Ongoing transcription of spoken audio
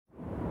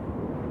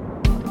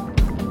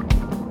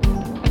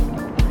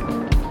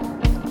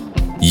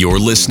You're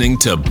listening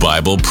to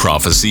Bible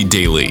Prophecy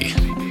Daily,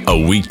 a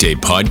weekday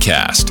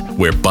podcast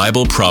where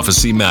Bible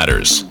prophecy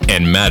matters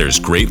and matters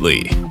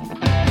greatly.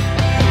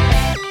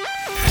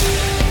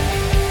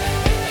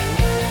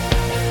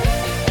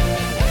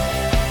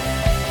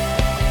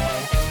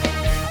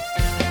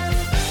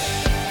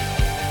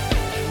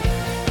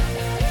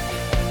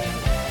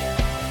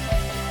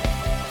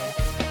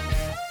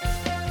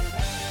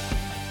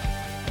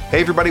 Hey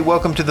everybody,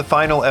 welcome to the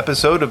final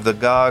episode of the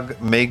Gog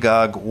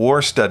Magog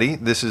War Study.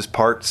 This is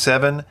part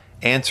 7,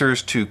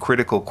 Answers to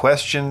Critical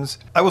Questions.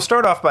 I will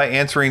start off by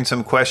answering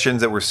some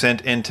questions that were sent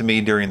in to me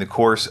during the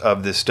course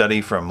of this study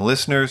from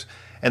listeners,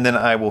 and then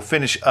I will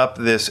finish up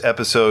this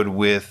episode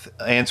with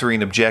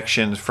answering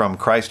objections from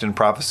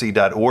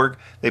christandprophecy.org.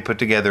 They put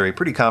together a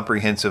pretty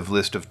comprehensive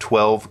list of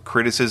 12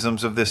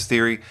 criticisms of this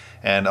theory,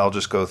 and I'll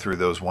just go through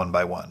those one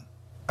by one.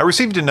 I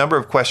received a number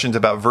of questions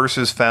about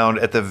verses found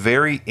at the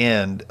very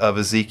end of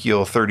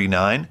Ezekiel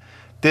 39.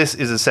 This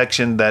is a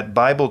section that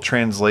Bible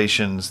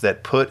translations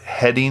that put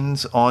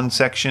headings on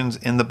sections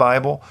in the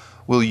Bible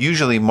will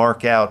usually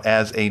mark out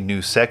as a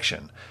new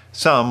section.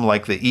 Some,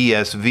 like the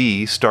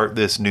ESV, start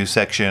this new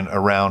section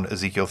around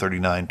Ezekiel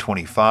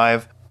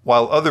 39:25,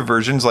 while other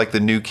versions, like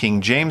the New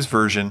King James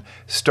Version,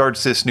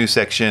 starts this new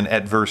section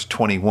at verse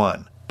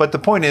 21. But the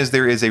point is,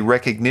 there is a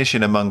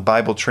recognition among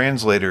Bible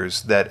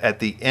translators that at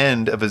the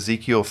end of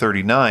Ezekiel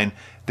 39,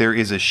 there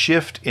is a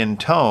shift in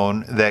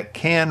tone that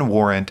can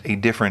warrant a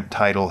different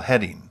title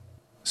heading.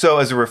 So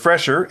as a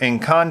refresher, in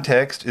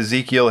context,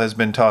 Ezekiel has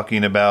been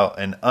talking about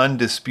an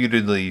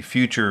undisputedly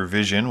future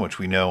vision, which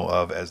we know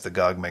of as the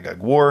Gog-Magog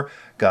War.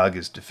 Gog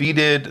is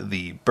defeated,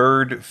 the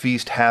bird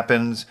feast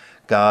happens,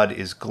 God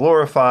is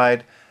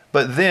glorified,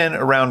 but then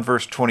around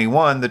verse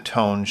 21, the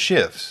tone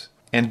shifts.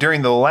 And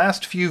during the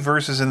last few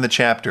verses in the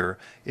chapter,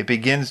 it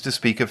begins to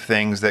speak of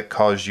things that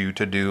cause you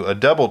to do a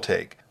double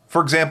take.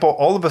 For example,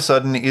 all of a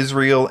sudden,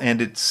 Israel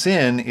and its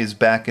sin is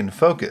back in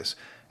focus.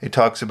 It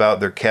talks about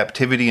their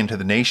captivity into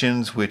the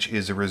nations, which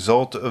is a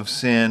result of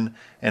sin,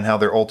 and how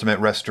their ultimate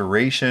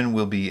restoration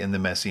will be in the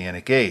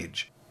Messianic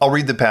age. I'll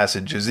read the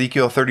passage.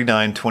 Ezekiel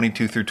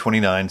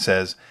 39:22-29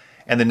 says,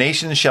 "And the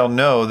nations shall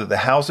know that the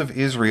house of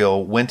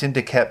Israel went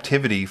into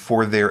captivity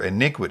for their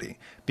iniquity,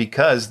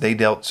 because they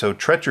dealt so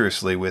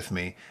treacherously with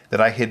me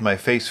that I hid my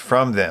face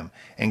from them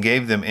and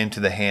gave them into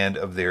the hand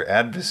of their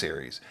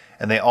adversaries.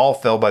 And they all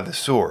fell by the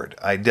sword.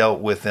 I dealt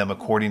with them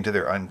according to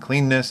their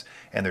uncleanness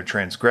and their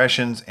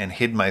transgressions and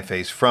hid my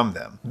face from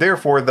them.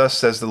 Therefore, thus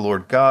says the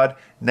Lord God,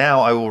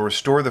 now I will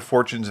restore the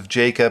fortunes of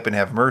Jacob and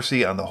have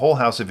mercy on the whole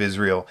house of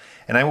Israel,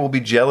 and I will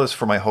be jealous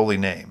for my holy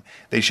name.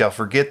 They shall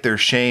forget their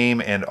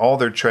shame and all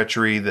their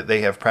treachery that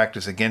they have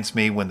practiced against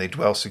me when they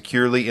dwell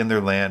securely in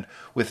their land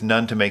with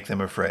none to make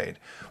them afraid.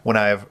 When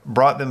I have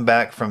brought them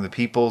back from the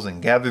peoples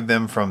and gathered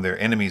them from their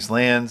enemies'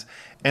 lands,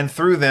 and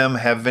through them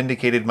have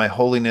vindicated my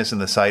holiness in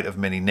the sight of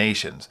many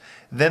nations.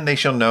 Then they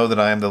shall know that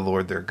I am the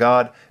Lord their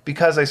God,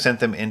 because I sent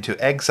them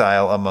into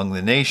exile among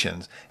the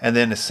nations, and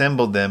then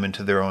assembled them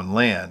into their own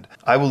land.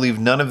 I will leave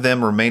none of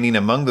them remaining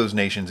among those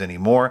nations any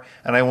more,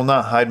 and I will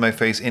not hide my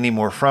face any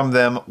more from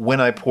them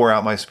when I pour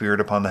out my spirit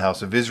upon the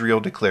house of Israel,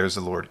 declares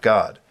the Lord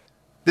God."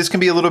 This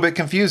can be a little bit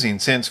confusing,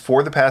 since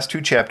for the past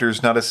 2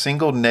 chapters, not a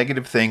single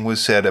negative thing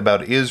was said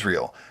about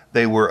Israel.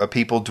 They were a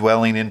people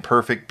dwelling in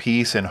perfect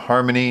peace and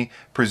harmony,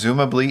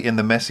 presumably in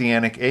the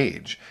Messianic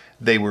age.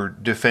 They were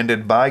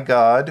defended by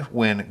God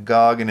when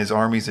Gog and his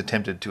armies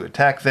attempted to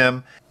attack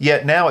them,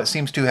 yet now it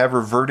seems to have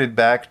reverted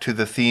back to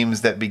the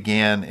themes that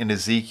began in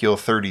Ezekiel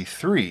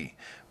 33,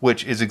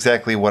 which is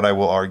exactly what I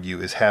will argue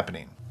is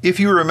happening. If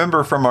you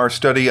remember from our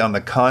study on the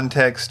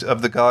context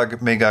of the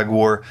Gog-Magog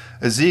War,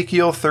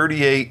 Ezekiel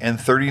 38 and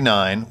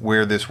 39,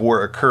 where this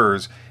war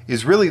occurs,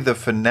 is really the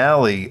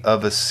finale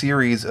of a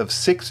series of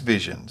 6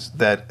 visions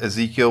that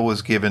Ezekiel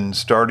was given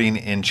starting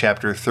in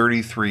chapter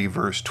 33,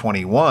 verse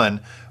 21,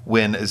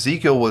 when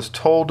Ezekiel was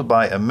told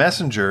by a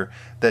messenger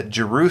that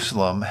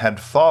Jerusalem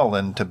had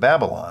fallen to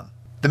Babylon.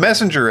 The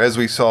messenger, as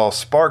we saw,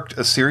 sparked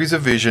a series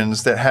of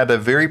visions that had a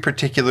very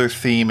particular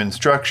theme and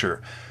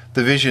structure.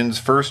 The visions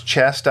first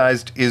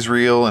chastised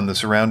Israel and the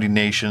surrounding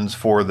nations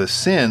for the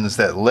sins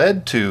that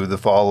led to the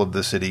fall of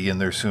the city and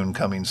their soon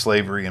coming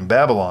slavery in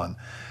Babylon.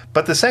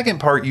 But the second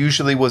part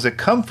usually was a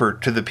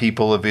comfort to the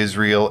people of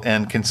Israel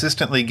and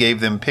consistently gave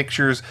them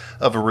pictures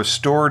of a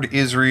restored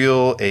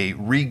Israel, a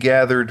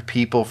regathered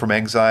people from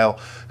exile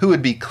who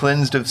would be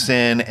cleansed of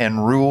sin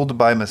and ruled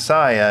by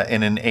Messiah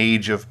in an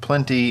age of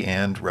plenty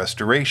and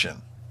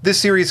restoration. This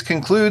series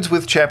concludes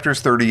with chapters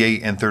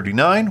 38 and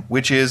 39,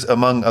 which is,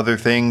 among other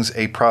things,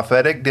 a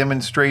prophetic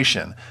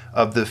demonstration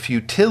of the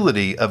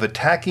futility of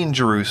attacking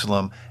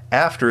Jerusalem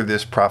after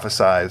this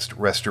prophesied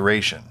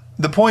restoration.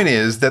 The point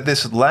is that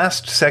this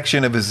last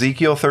section of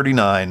Ezekiel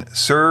 39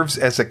 serves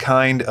as a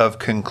kind of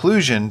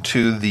conclusion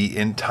to the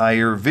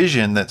entire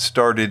vision that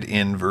started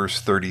in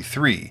verse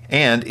 33,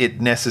 and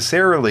it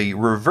necessarily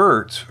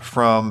reverts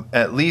from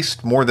at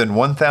least more than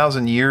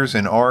 1,000 years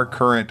in our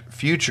current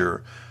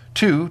future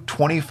to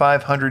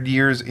 2,500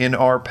 years in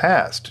our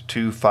past,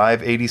 to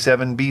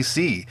 587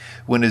 BC,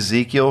 when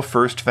Ezekiel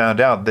first found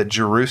out that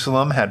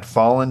Jerusalem had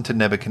fallen to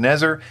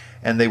Nebuchadnezzar,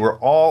 and they were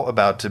all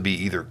about to be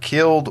either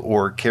killed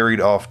or carried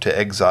off to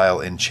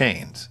exile in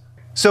chains.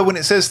 So when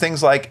it says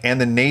things like, "And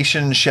the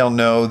nations shall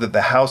know that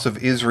the house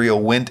of Israel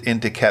went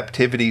into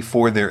captivity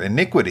for their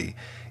iniquity,"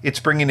 it's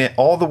bringing it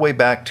all the way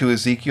back to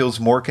Ezekiel's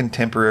more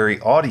contemporary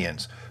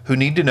audience, who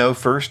need to know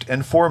first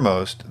and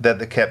foremost that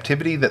the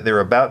captivity that they're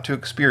about to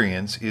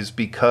experience is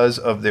because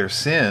of their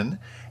sin,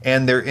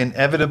 and their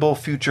inevitable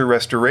future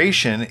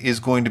restoration is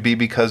going to be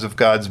because of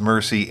God's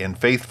mercy and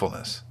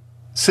faithfulness.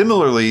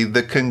 Similarly,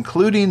 the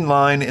concluding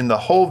line in the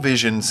whole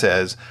vision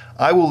says,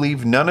 "I will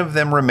leave none of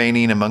them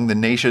remaining among the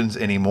nations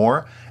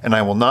anymore, and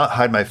I will not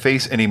hide my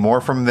face anymore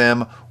from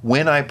them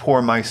when I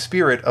pour my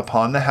spirit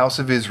upon the house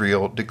of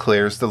Israel,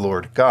 declares the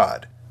Lord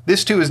God."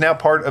 This too is now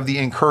part of the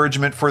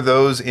encouragement for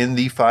those in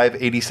the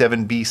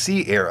 587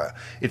 BC era.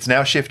 It's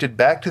now shifted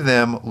back to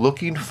them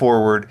looking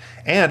forward,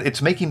 and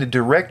it's making a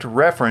direct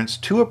reference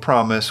to a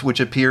promise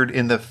which appeared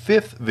in the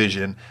fifth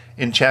vision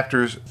in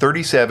chapters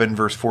 37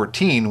 verse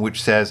 14,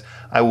 which says,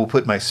 "I will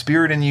put my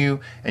spirit in you,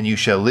 and you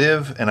shall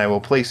live, and I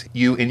will place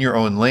you in your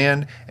own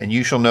land, and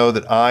you shall know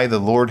that I, the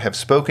Lord, have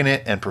spoken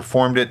it and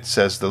performed it,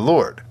 says the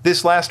Lord."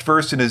 This last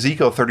verse in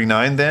Ezekiel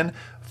 39 then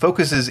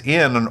focuses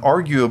in on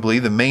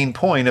arguably the main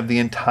point of the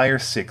entire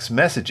 6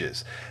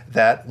 messages,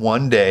 that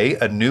one day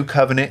a new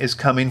covenant is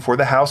coming for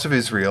the house of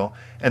Israel,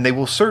 and they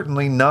will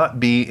certainly not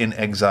be in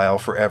exile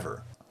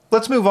forever.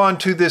 Let's move on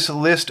to this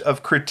list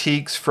of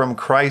critiques from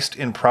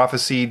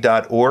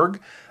ChristinProphecy.org.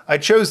 I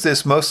chose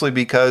this mostly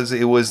because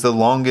it was the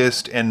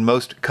longest and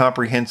most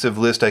comprehensive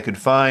list I could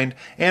find,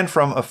 and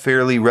from a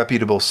fairly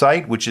reputable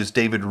site, which is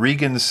David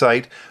Regan's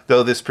site,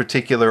 though this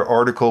particular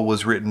article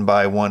was written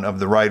by one of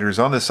the writers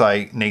on the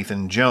site,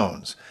 Nathan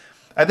Jones.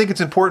 I think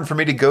it's important for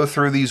me to go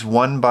through these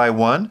one by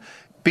one,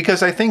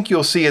 because I think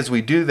you'll see as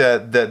we do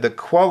that the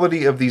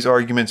quality of these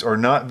arguments are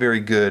not very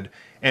good.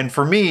 And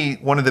for me,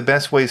 one of the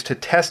best ways to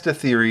test a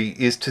theory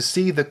is to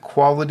see the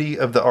quality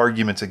of the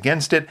arguments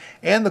against it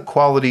and the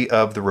quality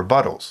of the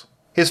rebuttals.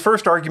 His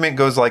first argument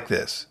goes like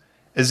this: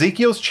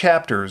 Ezekiel's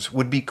chapters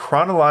would be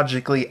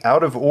chronologically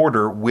out of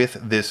order with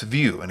this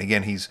view. And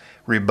again, he's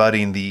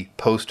rebutting the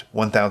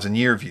post-1000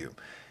 year view.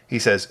 He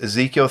says,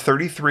 Ezekiel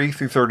 33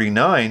 through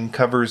 39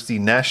 covers the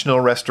national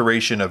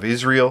restoration of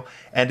Israel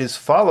and is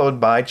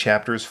followed by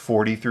chapters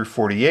 40 through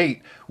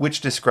 48,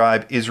 which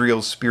describe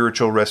Israel's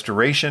spiritual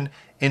restoration,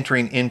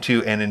 entering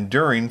into and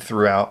enduring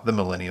throughout the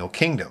millennial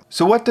kingdom.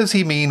 So what does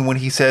he mean when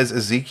he says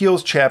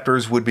Ezekiel's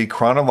chapters would be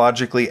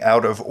chronologically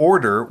out of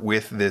order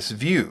with this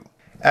view?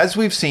 As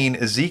we've seen,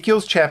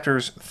 Ezekiel's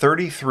chapters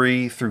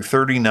 33 through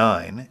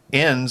 39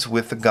 ends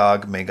with the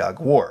Gog-Magog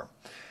war.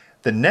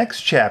 The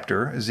next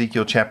chapter,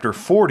 Ezekiel chapter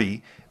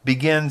 40,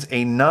 begins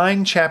a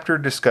 9-chapter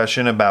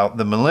discussion about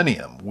the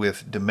millennium,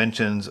 with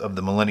dimensions of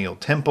the millennial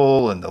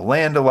temple and the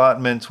land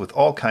allotments with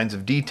all kinds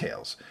of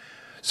details.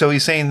 So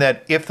he's saying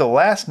that if the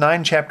last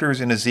 9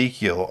 chapters in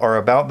Ezekiel are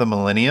about the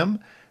millennium,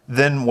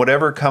 then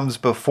whatever comes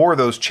before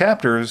those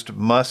chapters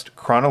must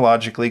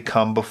chronologically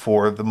come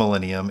before the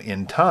millennium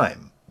in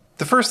time.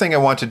 The first thing I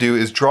want to do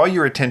is draw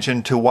your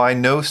attention to why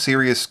no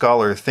serious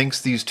scholar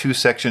thinks these 2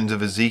 sections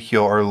of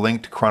Ezekiel are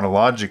linked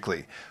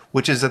chronologically,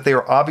 which is that they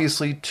are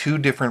obviously 2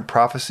 different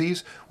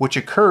prophecies which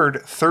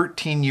occurred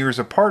 13 years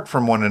apart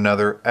from one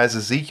another, as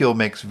Ezekiel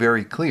makes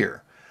very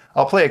clear.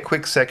 I'll play a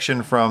quick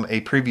section from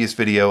a previous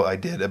video I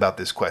did about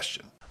this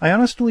question. I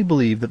honestly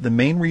believe that the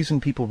main reason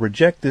people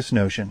reject this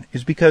notion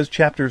is because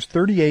chapters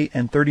 38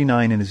 and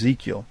 39 in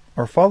Ezekiel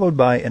are followed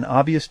by an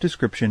obvious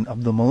description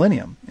of the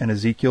millennium in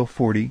Ezekiel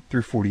 40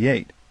 through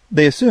 48.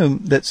 They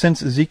assume that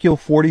since Ezekiel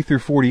 40 through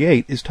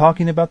 48 is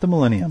talking about the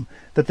millennium,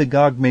 that the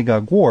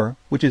Gog-Magog war,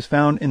 which is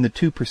found in the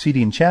 2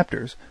 preceding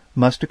chapters,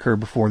 must occur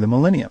before the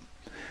millennium.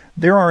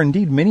 There are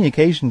indeed many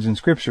occasions in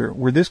Scripture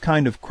where this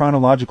kind of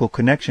chronological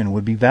connection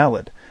would be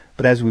valid,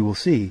 but as we will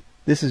see,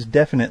 this is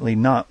definitely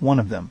not one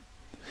of them.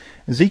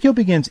 Ezekiel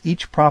begins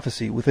each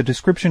prophecy with a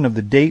description of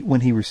the date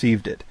when he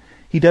received it.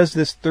 He does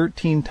this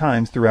 13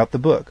 times throughout the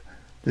book.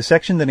 The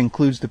section that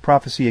includes the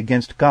prophecy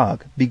against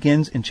Gog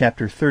begins in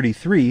chapter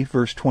 33,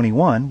 verse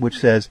 21, which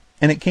says,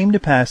 "And it came to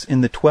pass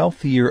in the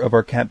 12th year of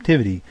our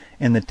captivity,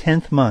 in the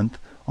 10th month,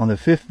 on the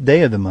 5th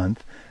day of the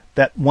month,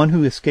 that one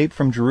who escaped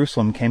from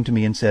Jerusalem came to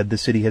me and said, the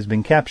city has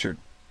been captured."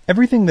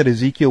 Everything that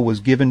Ezekiel was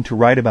given to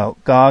write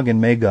about Gog and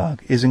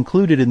Magog is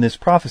included in this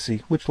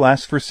prophecy, which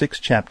lasts for 6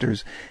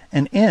 chapters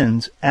and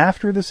ends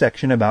after the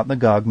section about the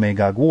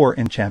Gog-Magog war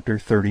in chapter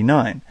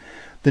 39.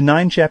 The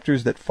 9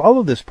 chapters that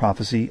follow this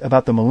prophecy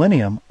about the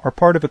millennium are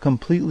part of a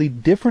completely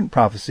different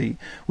prophecy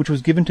which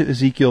was given to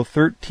Ezekiel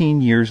 13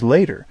 years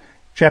later.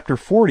 Chapter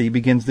 40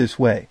 begins this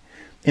way: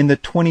 "In the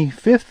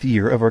 25th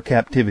year of our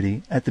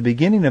captivity, at the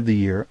beginning of the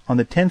year, on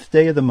the 10th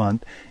day of the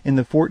month, in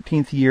the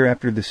 14th year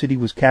after the city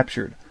was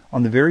captured,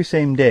 on the very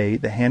same day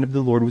the hand of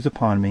the Lord was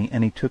upon me,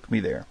 and he took me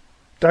there."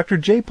 Dr.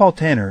 J. Paul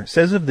Tanner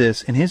says of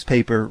this in his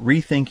paper,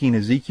 Rethinking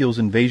Ezekiel's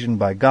Invasion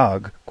by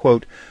Gog,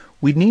 quote,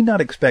 We need not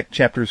expect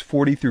chapters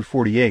 40 through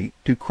 48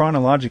 to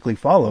chronologically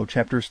follow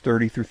chapters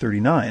 30 through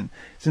 39,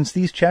 since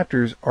these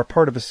chapters are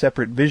part of a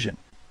separate vision.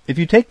 If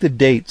you take the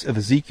dates of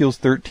Ezekiel's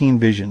 13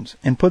 visions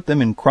and put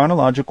them in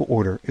chronological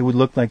order, it would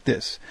look like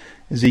this: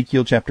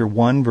 Ezekiel chapter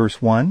 1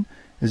 verse 1,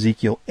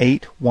 Ezekiel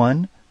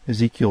 8:1,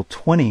 Ezekiel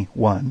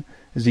 20:1,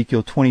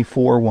 Ezekiel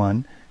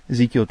 24:1,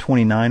 Ezekiel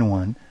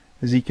 29:1,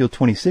 Ezekiel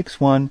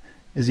 26:1,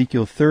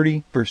 Ezekiel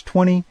 30 verse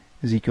 20,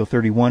 Ezekiel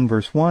 31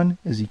 verse 1,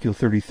 Ezekiel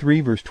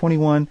 33 verse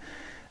 21,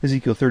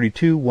 Ezekiel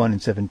 32 1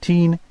 and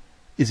 17,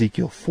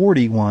 Ezekiel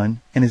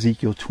 41, and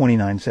Ezekiel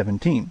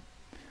 29:17.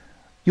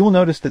 You will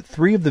notice that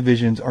 3 of the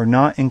visions are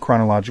not in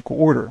chronological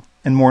order,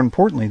 and more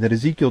importantly that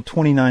Ezekiel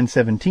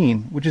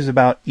 29:17, which is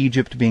about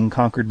Egypt being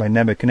conquered by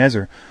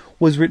Nebuchadnezzar,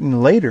 was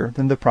written later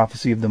than the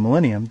prophecy of the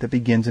millennium that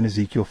begins in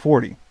Ezekiel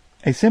 40.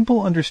 A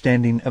simple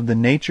understanding of the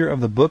nature of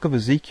the book of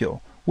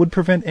Ezekiel would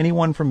prevent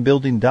anyone from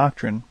building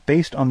doctrine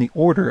based on the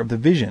order of the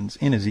visions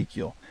in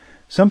Ezekiel.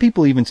 Some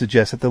people even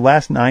suggest that the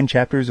last 9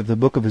 chapters of the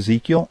book of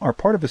Ezekiel are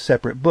part of a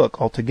separate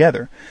book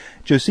altogether.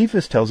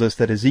 Josephus tells us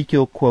that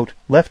Ezekiel, quote,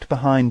 left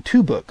behind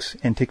 2 books,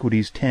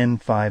 Antiquities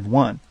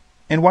 10:5-1.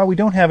 And while we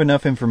don't have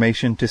enough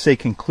information to say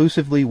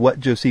conclusively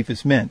what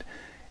Josephus meant,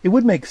 it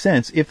would make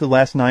sense if the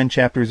last 9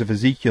 chapters of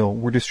Ezekiel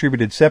were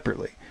distributed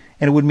separately,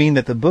 and it would mean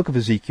that the book of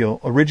Ezekiel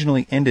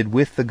originally ended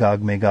with the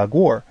Gog-Magog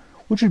war,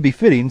 which would be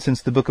fitting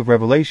since the book of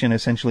Revelation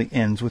essentially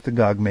ends with the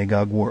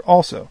Gog-Magog war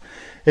also.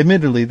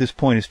 Admittedly, this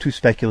point is too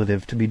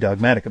speculative to be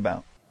dogmatic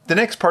about. The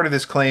next part of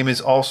this claim is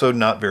also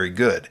not very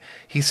good.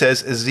 He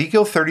says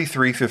Ezekiel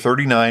 33 through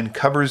 39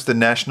 covers the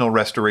national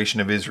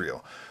restoration of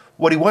Israel.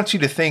 What he wants you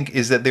to think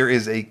is that there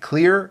is a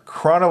clear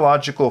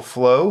chronological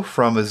flow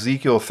from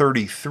Ezekiel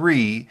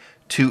 33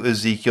 to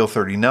Ezekiel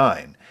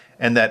 39,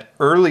 and that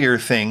earlier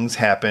things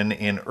happen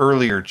in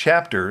earlier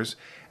chapters,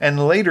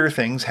 and later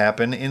things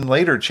happen in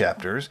later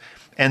chapters.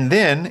 And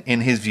then,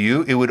 in his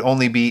view, it would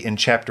only be in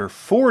chapter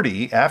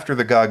 40, after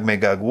the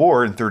Gog-Magog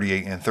war in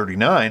 38 and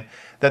 39,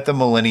 that the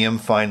millennium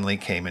finally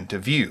came into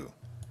view.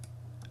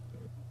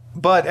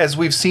 But as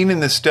we've seen in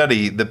this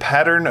study, the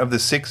pattern of the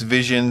 6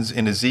 visions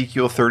in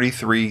Ezekiel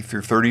 33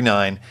 through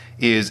 39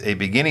 is a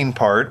beginning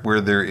part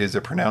where there is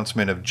a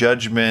pronouncement of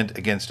judgment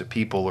against a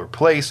people or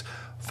place,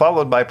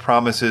 followed by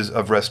promises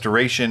of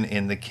restoration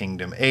in the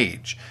kingdom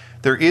age.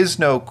 There is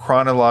no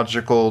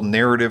chronological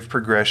narrative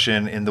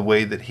progression in the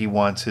way that he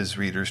wants his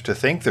readers to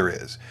think there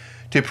is.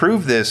 To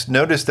prove this,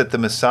 notice that the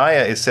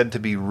Messiah is said to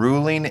be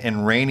ruling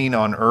and reigning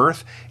on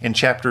earth in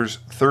chapters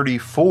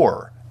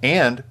 34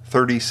 and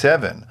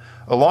 37,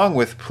 along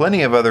with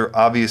plenty of other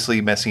obviously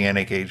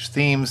Messianic age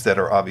themes that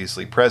are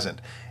obviously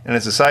present. And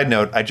as a side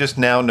note, I just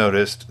now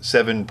noticed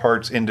 7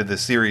 parts into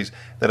this series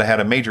that I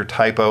had a major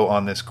typo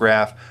on this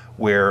graph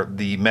where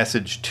the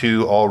message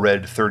 2 all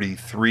read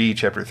 33,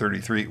 chapter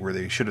 33, where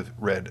they should have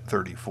read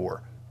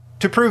 34.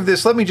 To prove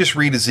this, let me just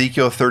read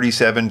Ezekiel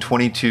 37,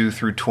 22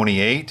 through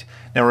 28.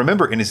 Now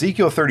remember, in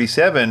Ezekiel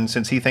 37,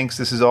 since he thinks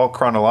this is all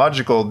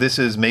chronological, this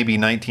is maybe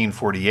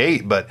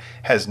 1948, but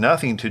has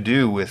nothing to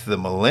do with the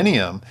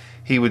millennium.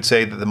 He would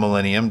say that the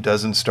millennium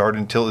doesn't start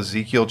until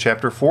Ezekiel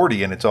chapter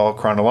 40, and it's all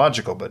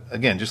chronological. But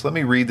again, just let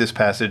me read this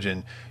passage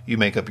and you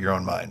make up your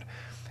own mind.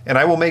 And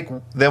I will make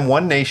them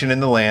one nation in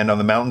the land on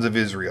the mountains of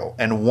Israel,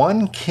 and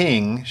one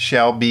king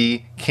shall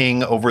be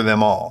king over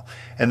them all.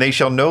 And they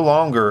shall no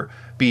longer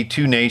be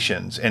 2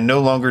 nations, and no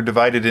longer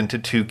divided into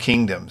 2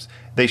 kingdoms.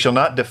 They shall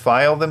not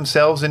defile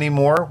themselves any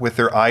more with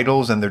their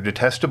idols and their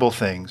detestable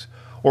things,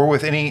 or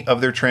with any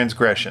of their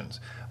transgressions.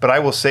 But I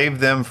will save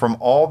them from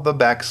all the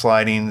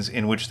backslidings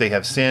in which they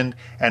have sinned,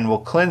 and will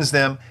cleanse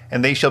them,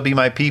 and they shall be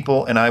my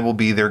people, and I will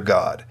be their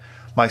God.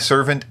 My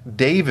servant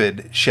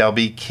David shall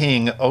be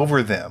king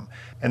over them,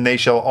 and they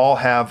shall all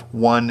have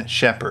one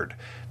shepherd.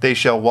 They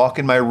shall walk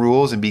in my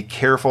rules and be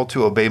careful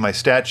to obey my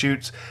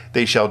statutes.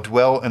 They shall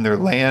dwell in their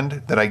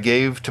land that I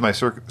gave to my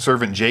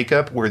servant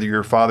Jacob, where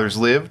your fathers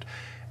lived,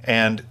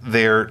 and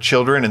their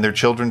children and their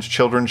children's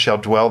children shall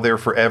dwell there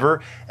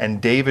forever.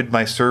 And David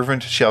my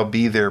servant shall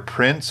be their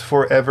prince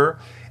forever.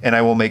 And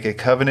I will make a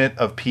covenant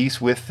of peace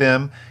with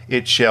them.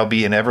 It shall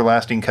be an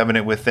everlasting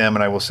covenant with them,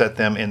 and I will set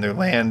them in their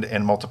land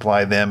and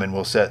multiply them, and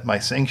will set my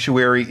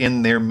sanctuary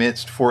in their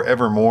midst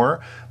forevermore.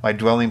 My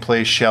dwelling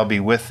place shall be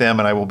with them,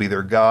 and I will be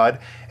their God,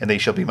 and they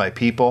shall be my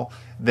people.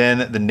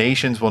 Then the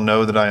nations will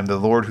know that I am the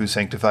Lord who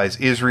sanctifies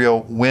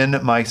Israel,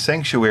 when my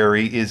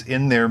sanctuary is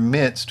in their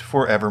midst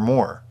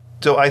forevermore.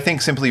 So I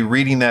think simply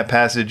reading that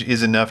passage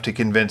is enough to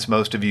convince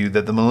most of you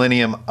that the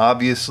millennium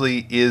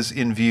obviously is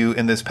in view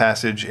in this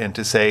passage, and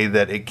to say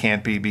that it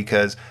can't be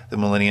because the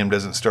millennium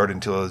doesn't start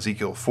until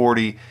Ezekiel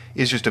 40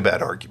 is just a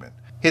bad argument.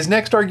 His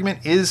next argument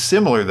is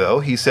similar, though.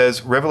 He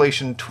says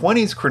Revelation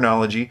 20's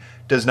chronology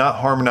does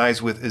not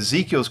harmonize with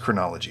Ezekiel's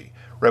chronology.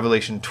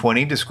 Revelation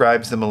 20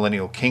 describes the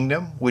millennial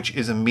kingdom, which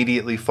is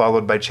immediately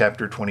followed by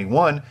chapter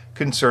 21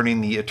 concerning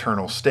the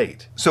eternal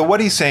state. So what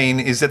he's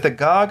saying is that the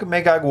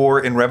Gog-Magog war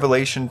in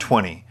Revelation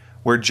 20,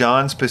 where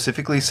John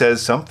specifically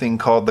says something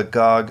called the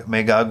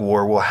Gog-Magog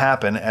war will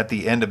happen at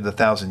the end of the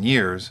 1,000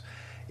 years,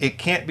 it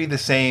can't be the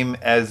same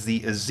as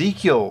the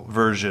Ezekiel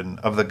version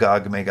of the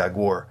Gog-Magog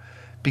war,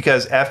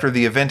 because after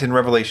the event in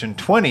Revelation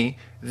 20,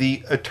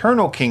 the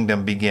eternal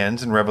kingdom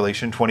begins in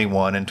Revelation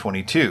 21 and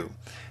 22.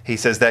 He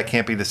says that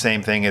can't be the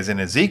same thing as in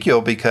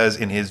Ezekiel because,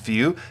 in his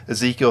view,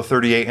 Ezekiel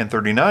 38 and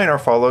 39 are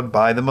followed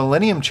by the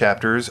millennium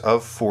chapters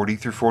of 40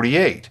 through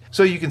 48.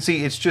 So you can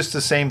see it's just the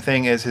same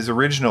thing as his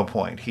original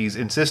point. He's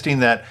insisting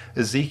that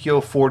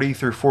Ezekiel 40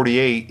 through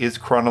 48 is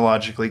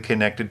chronologically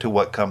connected to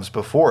what comes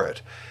before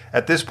it.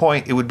 At this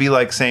point, it would be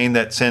like saying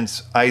that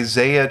since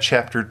Isaiah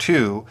chapter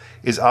 2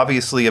 is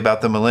obviously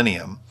about the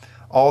millennium,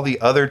 all the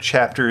other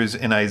chapters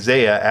in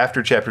Isaiah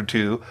after chapter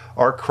 2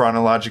 are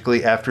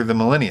chronologically after the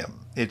millennium.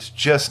 It's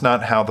just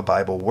not how the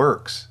Bible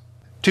works.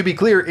 To be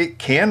clear, it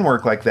can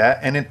work like that,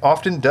 and it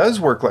often does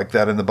work like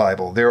that in the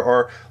Bible. There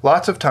are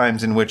lots of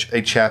times in which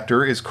a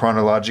chapter is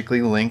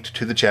chronologically linked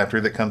to the chapter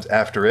that comes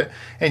after it,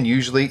 and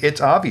usually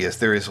it's obvious.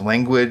 There is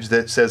language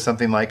that says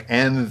something like,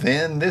 and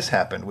then this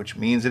happened, which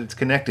means that it's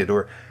connected,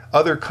 or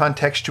other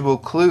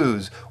contextual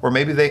clues, or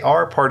maybe they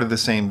are part of the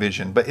same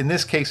vision. But in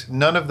this case,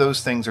 none of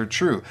those things are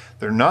true.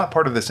 They're not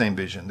part of the same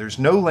vision. There's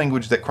no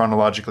language that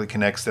chronologically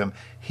connects them.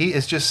 He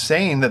is just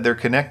saying that they're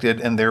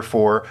connected, and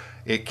therefore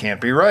it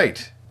can't be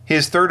right.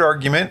 His third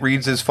argument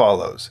reads as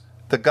follows.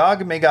 The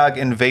Gog-Magog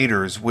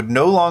invaders would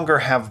no longer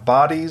have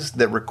bodies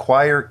that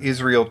require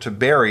Israel to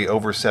bury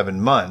over 7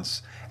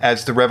 months,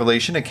 as the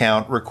Revelation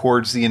account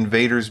records the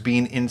invaders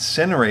being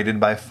incinerated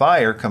by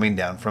fire coming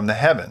down from the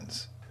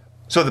heavens.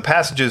 So the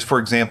passages, for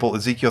example,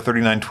 Ezekiel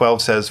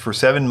 39:12 says, "For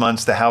 7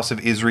 months the house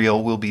of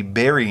Israel will be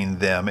burying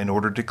them in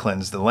order to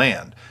cleanse the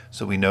land."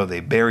 So we know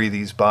they bury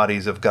these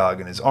bodies of Gog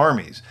and his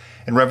armies.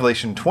 In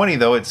Revelation 20,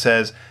 though, it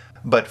says,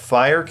 "But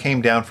fire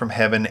came down from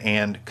heaven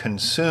and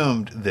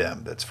consumed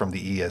them." That's from the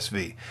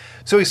ESV.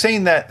 So he's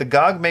saying that the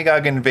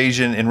Gog-Magog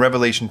invasion in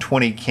Revelation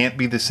 20 can't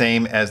be the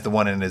same as the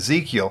one in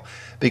Ezekiel,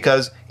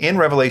 because in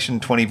Revelation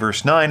 20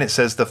 verse 9 it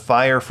says the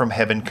fire from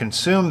heaven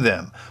consumed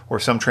them, or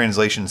some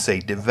translations say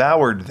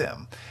devoured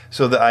them.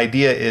 So the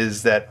idea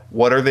is that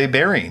what are they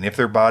burying if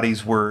their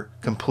bodies were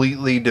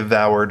completely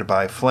devoured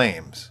by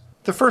flames?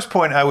 The first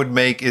point I would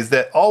make is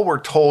that all we're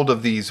told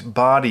of these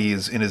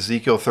bodies in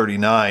Ezekiel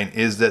 39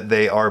 is that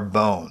they are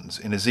bones.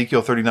 In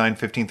Ezekiel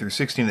 39:15 through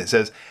 16 it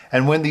says,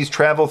 "And when these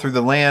travel through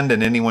the land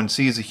and anyone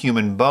sees a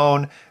human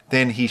bone,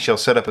 then he shall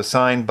set up a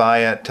sign by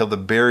it till the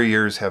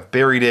buriers have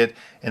buried it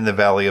in the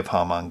valley of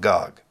Hamon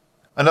Gog."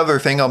 Another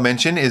thing I'll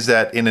mention is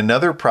that in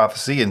another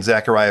prophecy in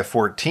Zechariah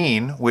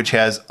 14, which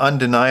has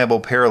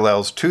undeniable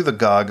parallels to the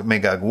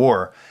Gog-Magog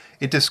war,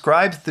 it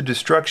describes the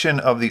destruction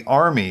of the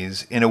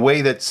armies in a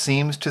way that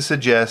seems to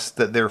suggest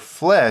that their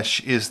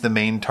flesh is the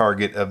main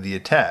target of the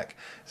attack.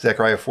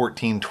 Zechariah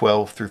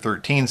 14:12 through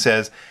 13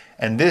 says,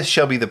 "And this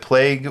shall be the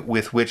plague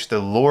with which the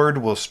Lord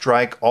will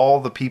strike all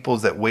the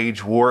peoples that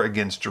wage war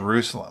against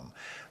Jerusalem.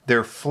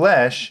 Their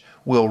flesh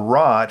will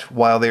rot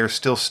while they are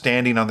still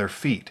standing on their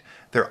feet.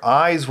 Their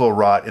eyes will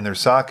rot in their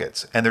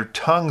sockets, and their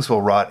tongues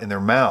will rot in their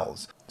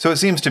mouths." So it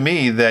seems to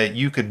me that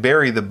you could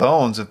bury the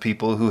bones of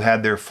people who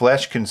had their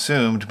flesh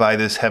consumed by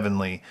this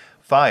heavenly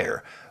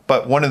fire.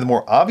 But one of the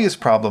more obvious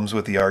problems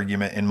with the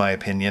argument, in my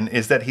opinion,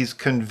 is that he's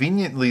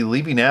conveniently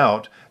leaving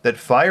out that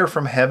fire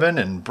from heaven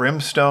and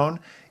brimstone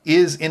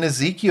is in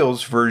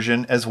Ezekiel's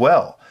version as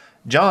well.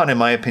 John, in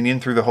my opinion,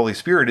 through the Holy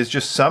Spirit, is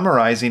just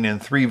summarizing in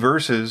 3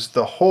 verses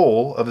the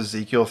whole of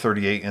Ezekiel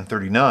 38 and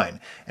 39.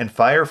 And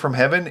fire from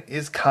heaven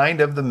is kind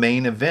of the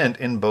main event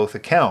in both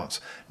accounts,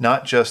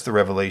 not just the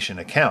Revelation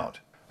account.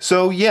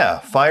 So yeah,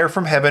 fire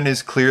from heaven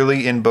is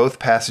clearly in both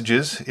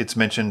passages. It's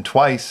mentioned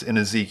twice in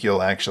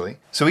Ezekiel, actually.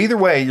 So either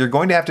way, you're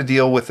going to have to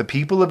deal with the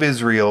people of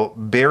Israel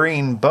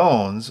burying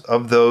bones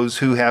of those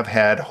who have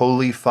had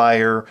holy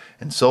fire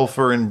and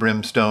sulfur and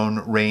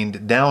brimstone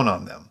rained down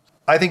on them.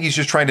 I think he's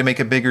just trying to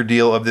make a bigger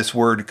deal of this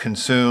word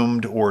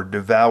consumed or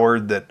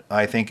devoured that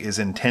I think is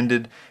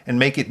intended, and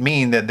make it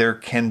mean that there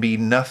can be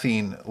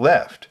nothing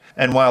left.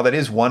 And while that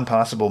is one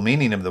possible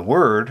meaning of the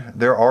word,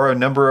 there are a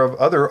number of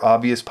other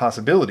obvious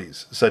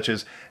possibilities, such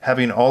as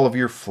having all of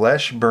your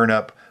flesh burn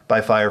up by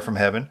fire from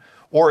heaven,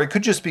 or it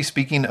could just be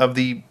speaking of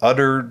the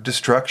utter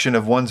destruction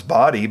of one's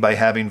body by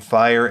having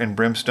fire and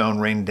brimstone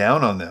rain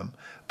down on them,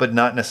 but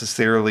not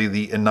necessarily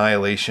the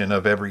annihilation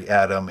of every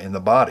atom in the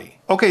body.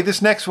 Okay,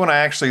 this next one I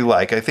actually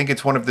like. I think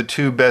it's one of the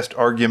 2 best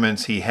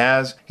arguments he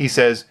has. He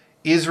says,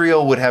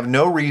 Israel would have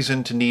no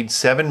reason to need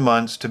 7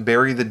 months to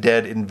bury the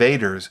dead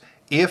invaders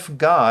if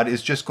God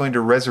is just going to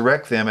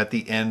resurrect them at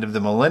the end of the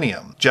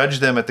millennium, judge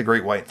them at the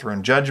great white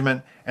throne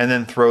judgment, and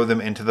then throw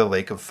them into the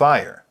lake of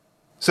fire.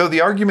 So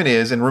the argument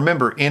is, and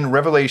remember, in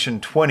Revelation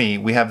 20,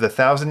 we have the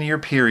 1,000-year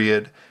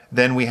period,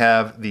 then we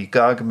have the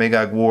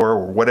Gog-Magog war,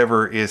 or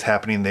whatever is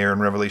happening there in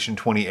Revelation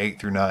 28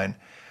 through 9,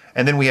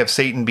 and then we have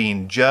Satan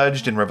being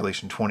judged in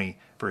Revelation 20,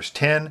 verse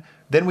 10,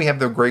 then we have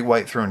the great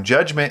white throne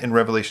judgment in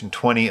Revelation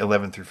 20,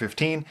 11 through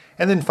 15.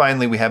 And then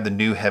finally, we have the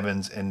new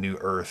heavens and new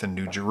earth and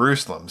new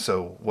Jerusalem.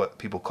 So what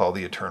people call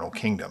the eternal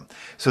kingdom.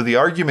 So the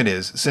argument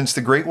is, since the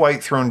great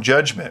white throne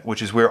judgment,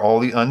 which is where all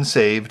the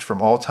unsaved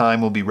from all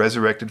time will be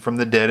resurrected from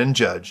the dead and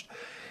judged,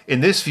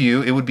 In this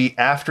view, it would be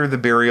after the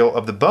burial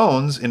of the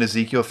bones in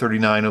Ezekiel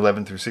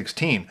 39:11 through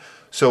 16.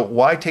 So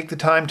why take the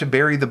time to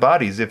bury the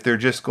bodies if they're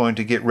just going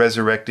to get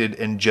resurrected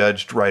and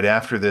judged right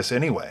after this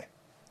anyway?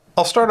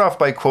 I'll start off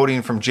by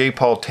quoting from J.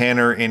 Paul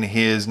Tanner in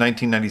his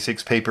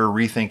 1996 paper,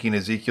 Rethinking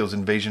Ezekiel's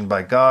Invasion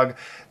by Gog.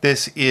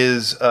 This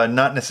is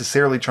not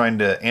necessarily trying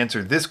to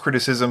answer this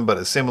criticism, but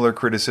a similar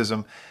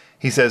criticism.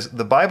 He says,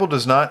 the Bible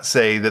does not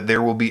say that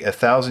there will be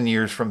 1,000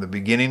 years from the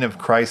beginning of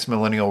Christ's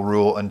millennial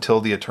rule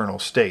until the eternal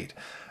state.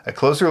 A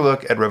closer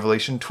look at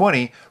Revelation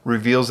 20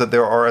 reveals that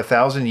there are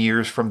 1,000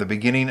 years from the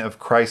beginning of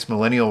Christ's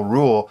millennial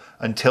rule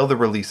until the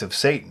release of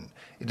Satan.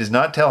 It does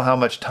not tell how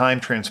much time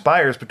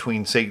transpires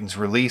between Satan's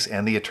release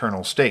and the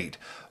eternal state.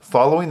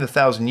 Following the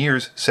 1,000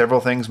 years,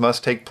 several things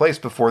must take place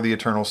before the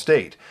eternal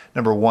state.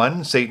 Number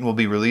 1, Satan will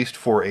be released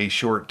for a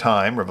short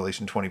time,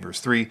 Revelation 20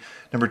 verse 3.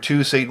 Number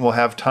 2, Satan will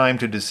have time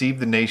to deceive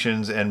the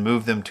nations and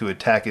move them to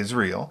attack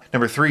Israel.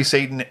 Number 3,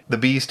 Satan, the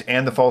beast,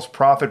 and the false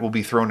prophet will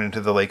be thrown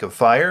into the lake of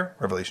fire,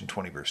 Revelation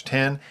 20 verse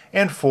 10.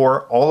 And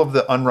 4, all of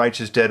the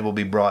unrighteous dead will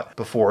be brought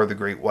before the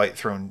great white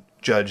throne,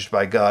 judged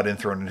by God and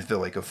thrown into the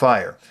lake of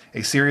fire.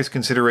 A serious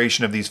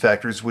consideration of these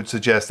factors would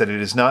suggest that it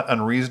is not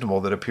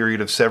unreasonable that a period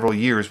of several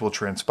years will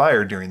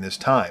transpire during this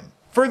time.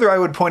 Further, I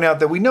would point out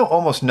that we know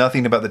almost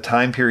nothing about the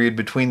time period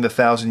between the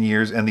 1,000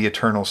 years and the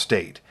eternal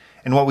state.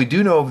 And what we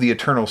do know of the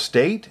eternal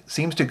state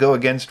seems to go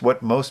against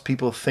what most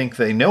people think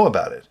they know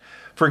about it.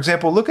 For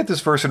example, look at this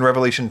verse in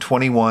Revelation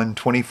 21,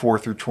 24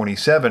 through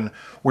 27,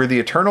 where the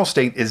eternal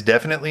state is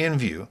definitely in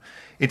view.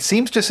 It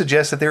seems to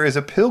suggest that there is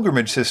a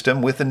pilgrimage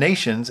system with the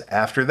nations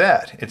after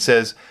that. It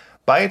says,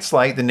 by its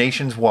light the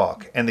nations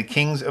walk, and the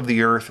kings of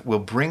the earth will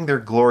bring their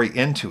glory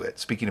into it,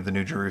 speaking of the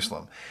New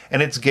Jerusalem.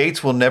 And its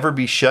gates will never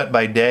be shut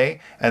by day,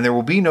 and there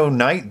will be no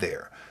night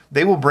there.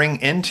 They will bring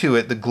into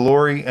it the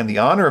glory and the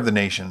honor of the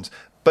nations,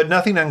 but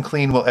nothing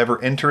unclean will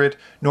ever enter it,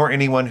 nor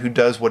anyone who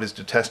does what is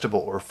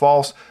detestable or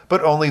false,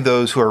 but only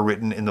those who are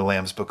written in the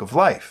Lamb's Book of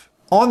Life.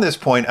 On this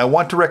point, I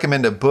want to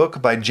recommend a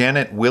book by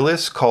Janet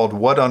Willis called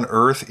What on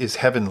Earth is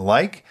Heaven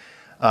Like?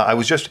 I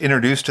was just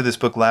introduced to this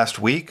book last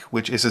week,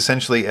 which is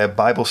essentially a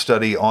Bible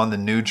study on the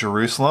New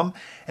Jerusalem,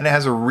 and it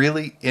has a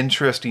really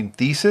interesting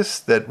thesis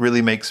that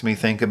really makes me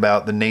think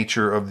about the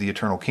nature of the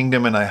eternal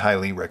kingdom, and I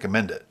highly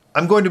recommend it.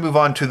 I'm going to move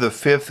on to the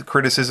fifth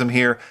criticism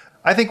here.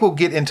 I think we'll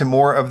get into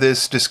more of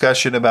this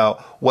discussion about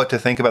what to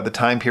think about the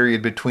time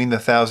period between the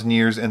 1,000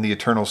 years and the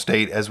eternal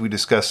state as we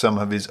discuss some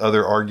of his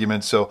other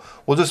arguments. So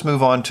we'll just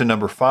move on to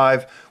number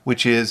 5,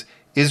 which is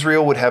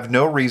Israel would have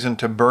no reason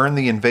to burn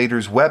the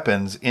invaders'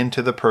 weapons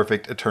into the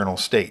perfect eternal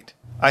state.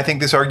 I think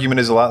this argument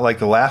is a lot like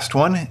the last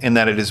one in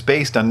that it is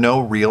based on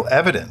no real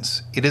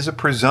evidence. It is a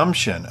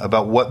presumption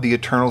about what the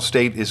eternal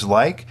state is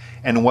like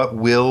and what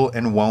will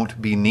and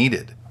won't be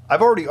needed.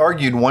 I've already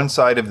argued one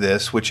side of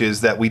this, which is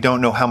that we don't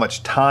know how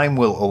much time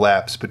will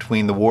elapse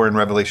between the war in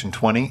Revelation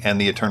 20 and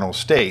the eternal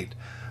state.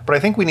 But I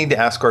think we need to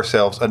ask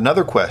ourselves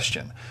another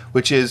question,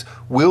 which is,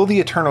 will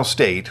the eternal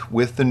state,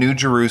 with the New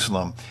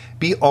Jerusalem,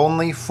 be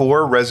only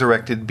for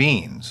resurrected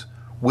beings?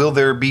 Will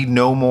there be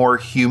no more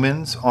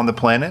humans on the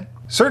planet?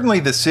 Certainly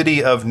the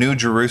city of New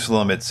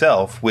Jerusalem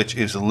itself, which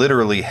is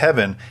literally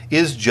heaven,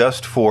 is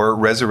just for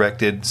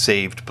resurrected,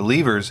 saved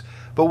believers.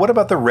 But what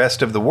about the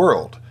rest of the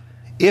world?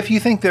 If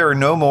you think there are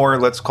no more,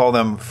 let's call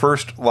them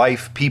first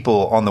life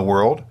people on the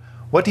world,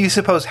 what do you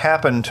suppose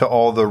happened to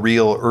all the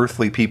real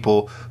earthly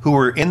people who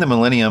were in the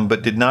millennium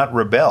but did not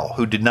rebel,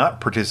 who did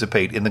not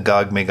participate in the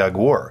Gog-Magog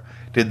war?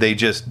 Did they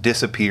just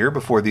disappear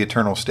before the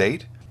eternal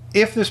state?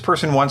 If this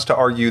person wants to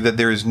argue that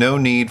there is no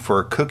need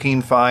for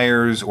cooking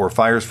fires or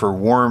fires for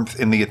warmth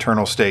in the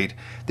eternal state,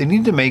 they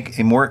need to make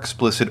a more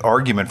explicit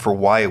argument for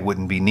why it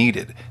wouldn't be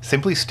needed.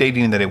 Simply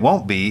stating that it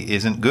won't be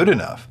isn't good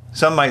enough.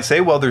 Some might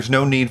say, well, there's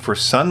no need for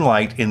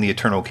sunlight in the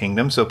eternal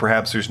kingdom, so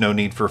perhaps there's no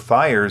need for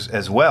fires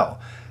as well.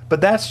 But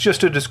that's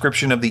just a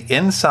description of the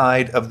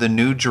inside of the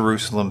New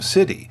Jerusalem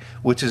city,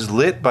 which is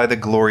lit by the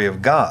glory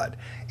of God.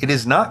 It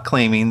is not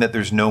claiming that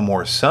there's no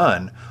more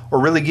sun,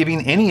 or really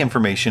giving any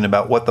information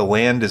about what the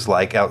land is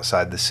like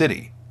outside the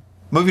city.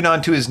 Moving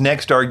on to his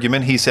next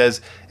argument, he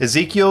says,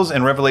 Ezekiel's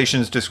and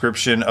Revelation's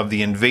description of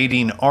the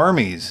invading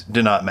armies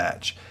do not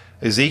match.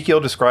 Ezekiel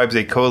describes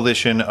a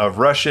coalition of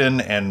Russian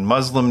and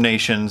Muslim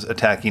nations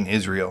attacking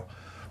Israel.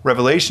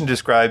 Revelation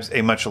describes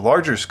a much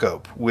larger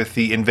scope, with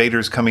the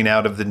invaders coming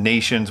out of the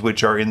nations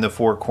which are in the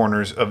four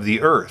corners of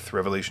the earth,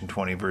 Revelation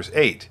 20, verse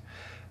 8.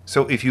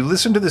 So if you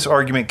listen to this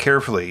argument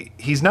carefully,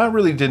 he's not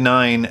really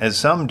denying, as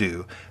some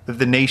do, that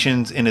the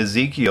nations in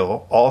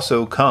Ezekiel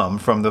also come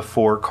from the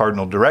four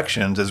cardinal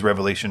directions, as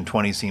Revelation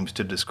 20 seems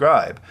to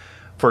describe.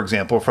 For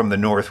example, from the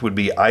north would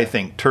be, I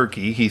think,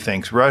 Turkey, he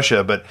thinks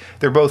Russia, but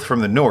they're both from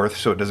the north,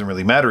 so it doesn't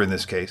really matter in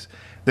this case.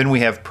 Then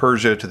we have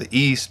Persia to the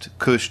east,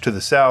 Cush to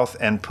the south,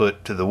 and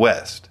Put to the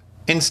west.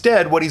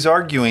 Instead, what he's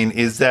arguing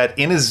is that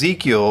in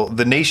Ezekiel,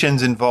 the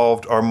nations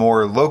involved are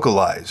more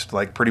localized,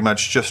 like pretty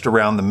much just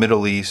around the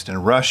Middle East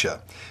and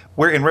Russia.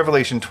 Where in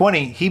Revelation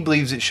 20, he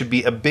believes it should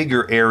be a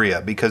bigger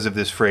area because of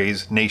this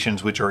phrase,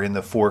 nations which are in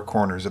the four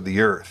corners of the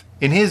earth.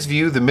 In his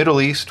view, the Middle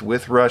East,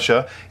 with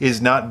Russia,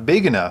 is not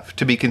big enough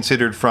to be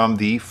considered from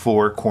the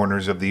four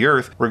corners of the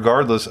earth,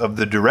 regardless of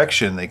the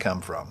direction they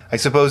come from. I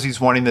suppose he's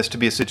wanting this to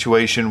be a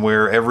situation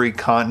where every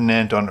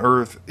continent on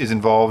earth is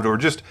involved, or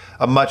just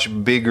a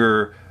much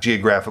bigger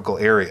geographical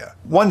area.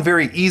 One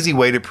very easy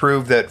way to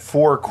prove that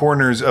four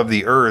corners of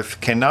the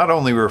earth can not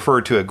only refer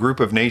to a group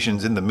of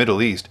nations in the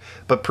Middle East,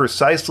 but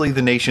precisely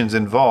the nations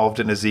involved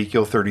in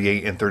Ezekiel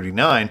 38 and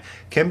 39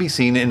 can be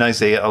seen in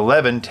Isaiah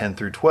 11, 10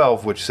 through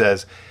 12, which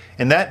says,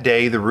 "In that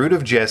day the root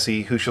of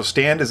Jesse, who shall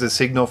stand as a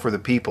signal for the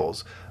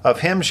peoples, of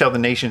him shall the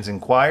nations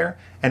inquire,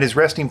 and his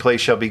resting place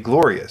shall be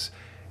glorious.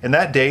 In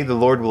that day the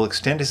Lord will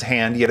extend his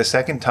hand yet a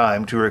second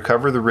time to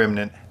recover the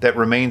remnant that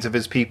remains of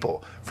his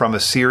people, from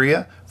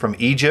Assyria, from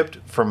Egypt,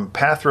 from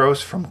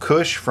Pathros, from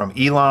Cush, from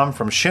Elam,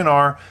 from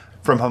Shinar,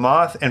 from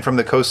Hamath, and from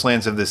the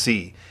coastlands of the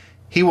sea.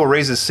 He will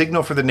raise a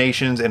signal for the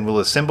nations, and will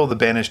assemble the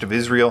banished of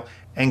Israel,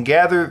 and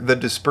gather the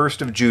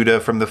dispersed of Judah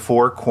from the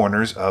four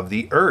corners of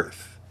the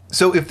earth."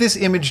 So if this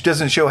image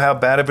doesn't show how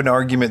bad of an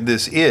argument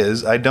this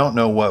is, I don't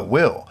know what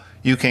will.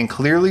 You can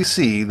clearly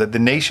see that the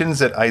nations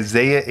that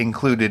Isaiah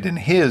included in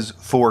his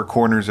four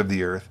corners of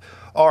the earth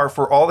are,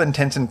 for all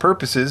intents and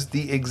purposes,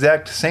 the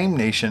exact same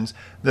nations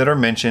that are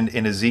mentioned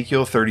in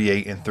Ezekiel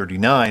 38 and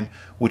 39,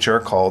 which are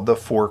called the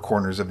four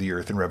corners of the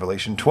earth in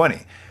Revelation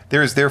 20.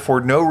 There is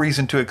therefore no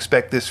reason to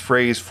expect this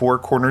phrase, four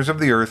corners of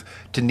the earth,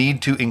 to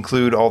need to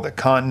include all the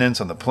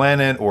continents on the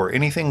planet or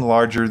anything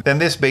larger than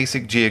this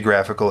basic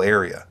geographical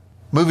area.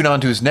 Moving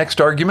on to his next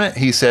argument,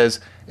 he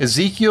says,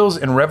 Ezekiel's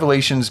and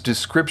Revelation's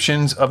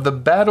descriptions of the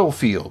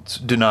battlefields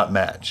do not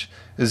match.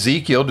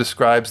 Ezekiel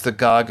describes the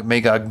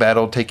Gog-Magog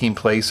battle taking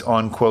place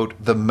on, quote,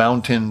 the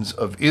mountains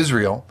of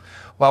Israel,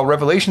 while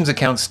Revelation's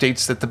account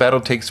states that the battle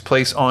takes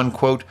place on,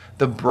 quote,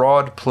 the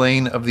broad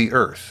plain of the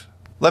earth.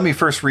 Let me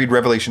first read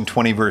Revelation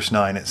 20, verse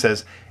 9. It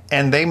says,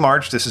 "And they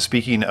marched," this is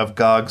speaking of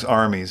Gog's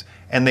armies,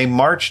 "and they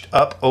marched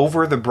up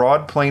over the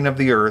broad plain of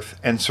the earth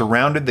and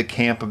surrounded the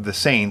camp of the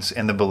saints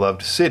and the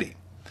beloved city."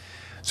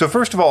 So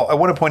first of all, I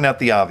want to point out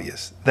the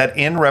obvious, that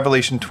in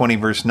Revelation 20,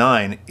 verse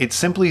 9, it's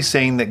simply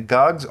saying that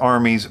Gog's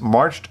armies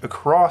marched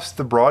across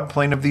the broad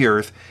plain of the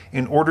earth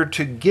in order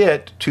to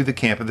get to the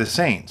camp of the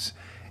saints.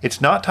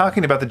 It's not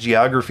talking about the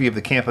geography of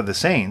the camp of the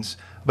saints,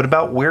 but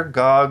about where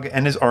Gog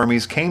and his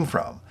armies came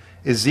from.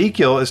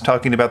 Ezekiel is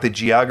talking about the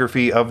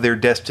geography of their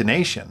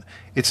destination.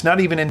 It's not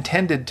even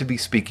intended to be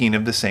speaking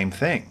of the same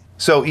thing.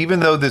 So even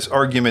though this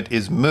argument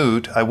is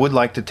moot, I would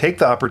like to take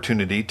the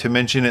opportunity to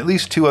mention at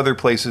least two other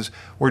places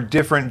where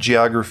different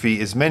geography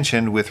is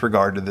mentioned with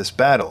regard to this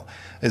battle.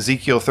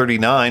 Ezekiel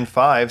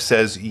 39:5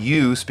 says,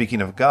 "You,"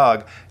 speaking of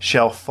Gog,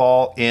 "shall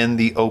fall in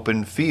the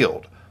open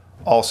field."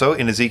 Also,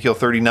 in Ezekiel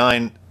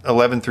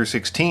 39:11 through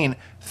 16,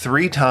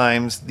 3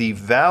 times the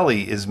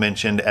valley is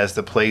mentioned as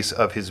the place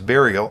of his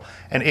burial,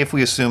 and if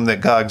we assume that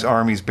Gog's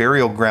army's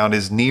burial ground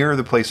is near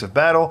the place of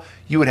battle,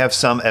 you would have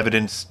some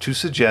evidence to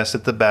suggest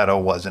that the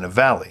battle was in a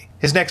valley.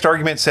 His next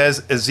argument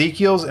says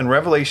Ezekiel's and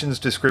Revelation's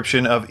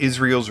description of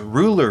Israel's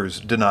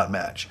rulers do not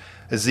match.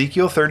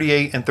 Ezekiel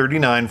 38 and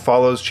 39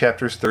 follows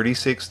chapters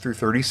 36 through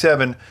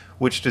 37,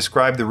 which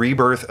describe the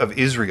rebirth of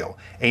Israel,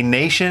 a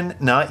nation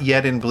not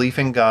yet in belief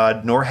in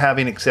God, nor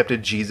having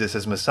accepted Jesus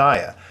as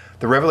Messiah.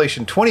 The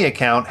Revelation 20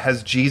 account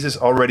has Jesus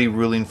already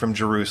ruling from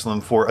Jerusalem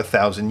for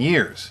 1,000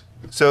 years.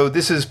 So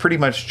this is pretty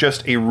much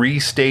just a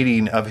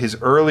restating of his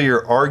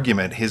earlier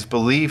argument, his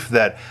belief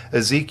that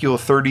Ezekiel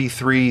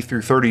 33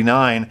 through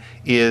 39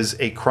 is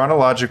a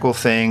chronological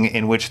thing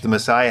in which the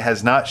Messiah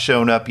has not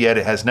shown up yet.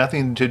 It has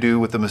nothing to do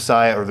with the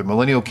Messiah or the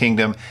millennial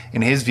kingdom.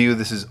 In his view,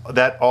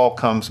 that all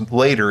comes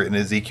later in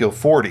Ezekiel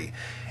 40.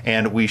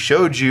 And we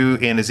showed you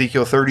in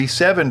Ezekiel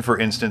 37, for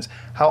instance,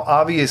 how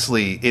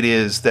obviously it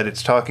is that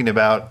it's talking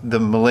about the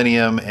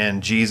millennium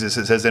and Jesus.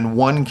 It says, "And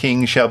one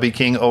king shall be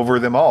king over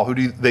them all." Who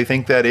do they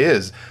think that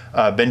is?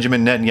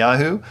 Benjamin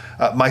Netanyahu?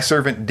 "My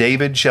servant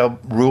David shall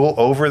rule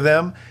over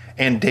them,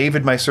 and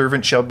David my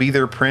servant shall be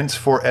their prince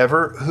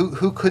forever."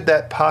 Who could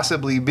that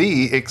possibly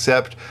be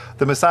except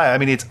the Messiah? I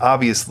mean, it's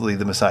obviously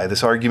the Messiah.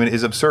 This argument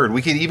is absurd.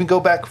 We can even go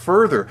back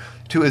further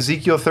to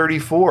Ezekiel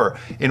 34,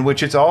 in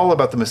which it's all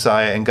about the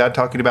Messiah and God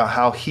talking about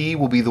how he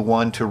will be the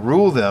one to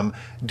rule them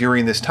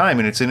during this time.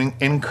 And it's an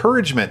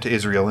encouragement to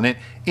Israel. And it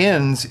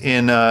ends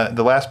in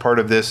the last part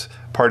of this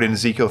part in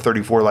Ezekiel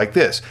 34 like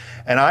this: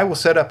 "And I will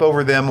set up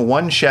over them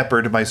one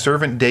shepherd, my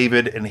servant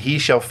David, and he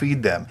shall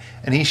feed them.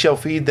 And he shall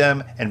feed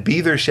them and be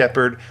their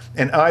shepherd,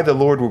 and I, the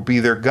Lord, will be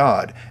their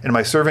God. And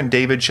my servant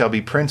David shall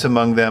be prince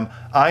among them.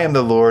 I am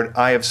the Lord,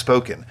 I have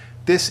spoken."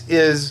 This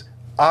is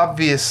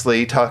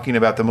obviously talking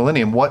about the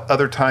millennium. What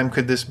other time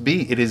could this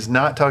be? It is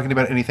not talking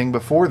about anything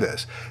before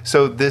this.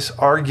 So this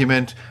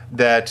argument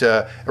that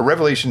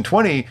Revelation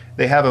 20,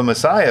 they have a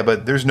Messiah,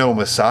 but there's no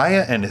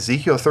Messiah, and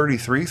Ezekiel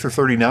 33 through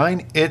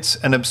 39, it's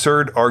an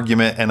absurd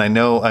argument, and I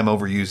know I'm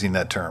overusing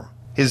that term.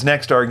 His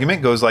next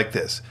argument goes like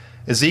this: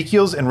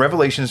 Ezekiel's and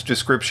Revelation's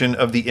description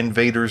of the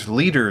invaders'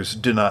 leaders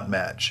do not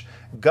match.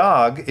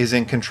 Gog is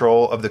in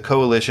control of the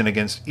coalition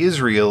against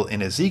Israel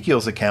in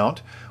Ezekiel's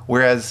account,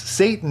 whereas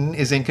Satan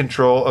is in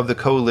control of the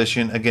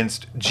coalition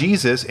against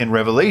Jesus in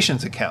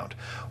Revelation's account.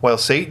 While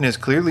Satan is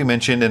clearly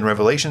mentioned in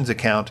Revelation's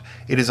account,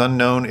 it is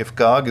unknown if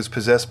Gog is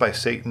possessed by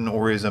Satan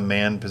or is a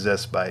man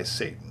possessed by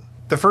Satan.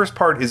 The first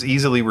part is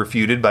easily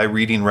refuted by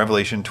reading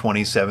Revelation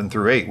 27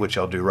 through 8, which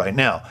I'll do right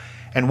now.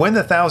 And when the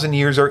 1,000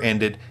 years are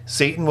ended,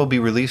 Satan will be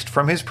released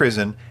from his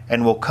prison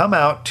and will come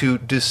out to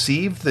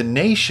deceive the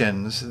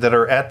nations that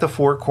are at the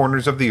four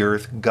corners of the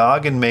earth,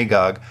 Gog and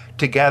Magog,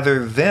 to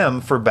gather them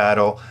for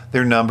battle.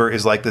 Their number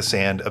is like the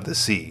sand of the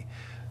sea.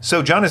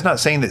 So John is not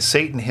saying that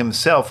Satan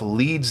himself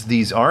leads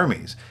these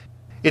armies.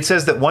 It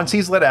says that once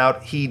he's let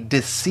out, he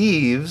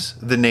deceives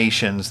the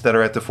nations that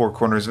are at the four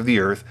corners of the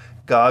earth,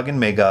 Gog and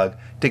Magog,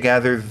 to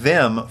gather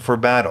them for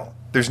battle.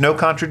 There's no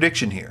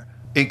contradiction here.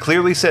 It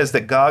clearly says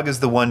that Gog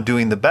is the one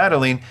doing the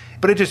battling,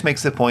 but it just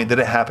makes the point that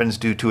it happens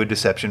due to a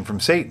deception from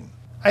Satan.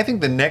 I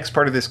think the next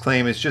part of this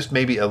claim is just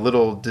maybe a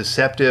little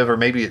deceptive, or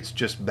maybe it's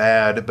just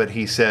bad, but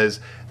he says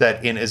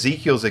that in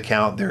Ezekiel's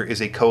account there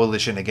is a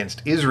coalition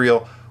against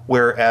Israel,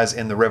 whereas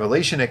in the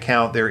Revelation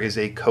account there is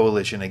a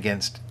coalition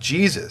against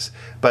Jesus.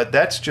 But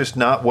that's just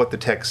not what the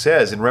text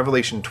says. In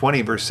Revelation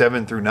 20, verse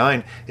 7 through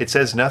 9, it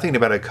says nothing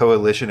about a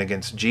coalition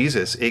against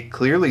Jesus. It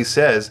clearly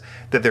says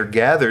that they're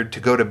gathered to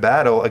go to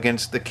battle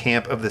against the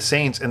camp of the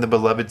saints in the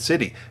beloved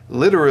city,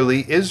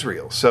 literally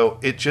Israel. So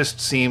it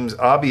just seems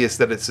obvious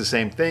that it's the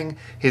same thing.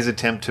 His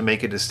attempt to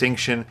make a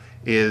distinction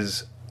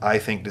is, I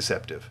think,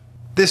 deceptive.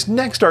 This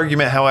next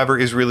argument, however,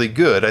 is really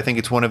good. I think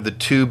it's one of the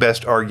two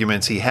best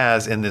arguments he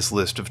has in this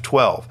list of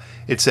 12.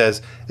 It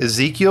says,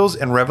 Ezekiel's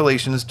and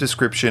Revelation's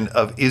description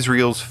of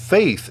Israel's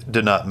faith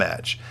do not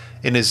match.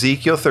 In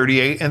Ezekiel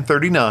 38 and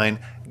 39,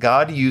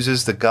 God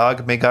uses the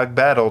Gog-Magog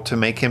battle to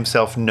make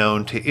himself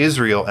known to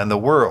Israel and the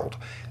world.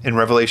 In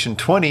Revelation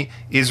 20,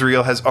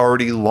 Israel has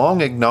already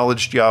long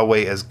acknowledged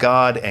Yahweh as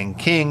God and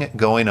King,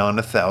 going on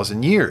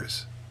 1,000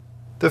 years.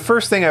 The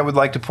first thing I would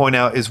like to point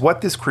out is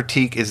what this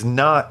critique is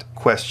not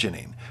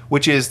questioning,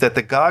 which is that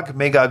the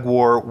Gog-Magog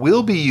war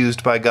will be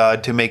used by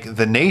God to make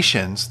the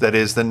nations, that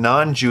is, the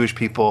non-Jewish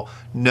people,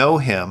 know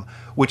him,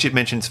 which it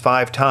mentions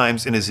 5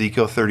 times in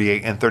Ezekiel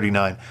 38 and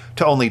 39,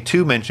 to only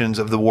 2 mentions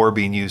of the war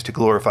being used to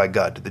glorify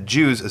God to the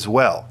Jews as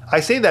well. I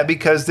say that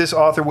because this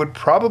author would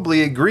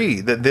probably agree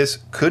that this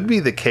could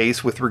be the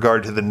case with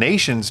regard to the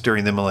nations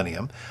during the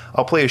millennium.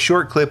 I'll play a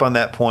short clip on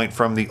that point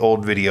from the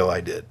old video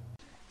I did.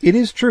 It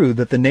is true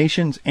that the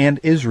nations and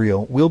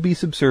Israel will be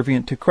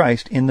subservient to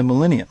Christ in the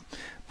millennium,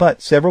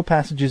 but several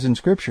passages in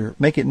Scripture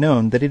make it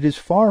known that it is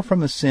far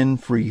from a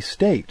sin-free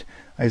state.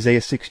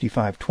 Isaiah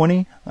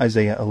 65:20,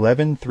 Isaiah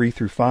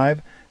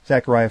 11:3-5,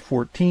 Zechariah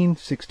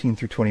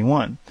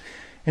 14:16-21.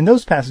 In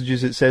those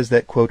passages it says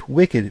that, quote,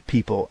 wicked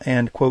people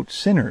and, quote,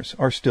 sinners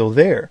are still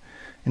there.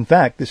 In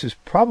fact, this is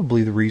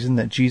probably the reason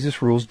that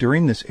Jesus rules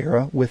during this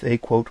era with a,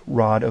 quote,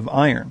 rod of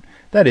iron.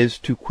 That is,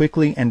 to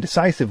quickly and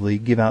decisively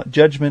give out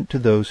judgment to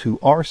those who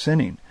are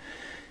sinning.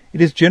 It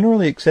is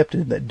generally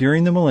accepted that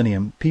during the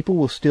millennium, people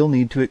will still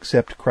need to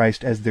accept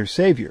Christ as their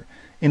Savior,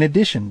 in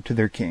addition to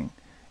their King,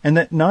 and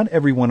that not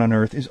everyone on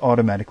earth is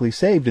automatically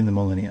saved in the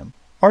millennium.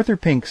 Arthur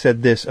Pink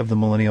said this of the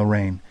millennial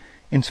reign: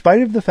 in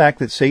spite of the fact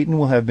that Satan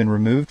will have been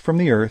removed from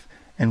the earth,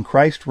 and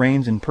Christ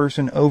reigns in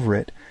person over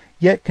it,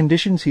 yet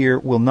conditions here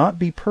will not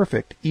be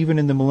perfect even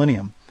in the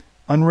millennium.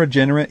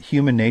 Unregenerate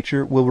human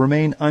nature will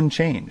remain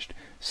unchanged.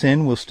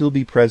 Sin will still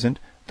be present,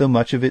 though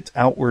much of its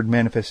outward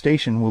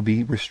manifestation will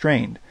be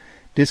restrained.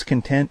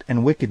 Discontent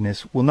and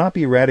wickedness will not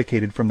be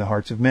eradicated from the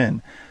hearts of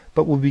men,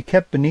 but will be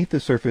kept beneath the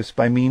surface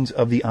by means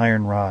of the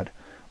iron rod.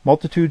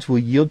 Multitudes will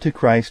yield to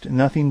Christ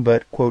nothing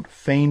but, quote,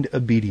 feigned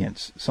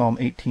obedience, Psalm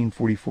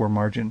 18:44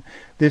 margin.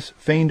 This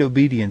feigned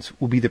obedience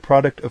will be the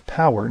product of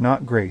power,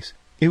 not grace.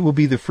 It will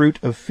be the fruit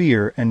of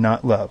fear and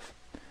not love.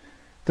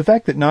 The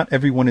fact that not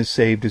everyone is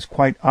saved is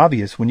quite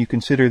obvious when you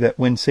consider that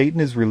when Satan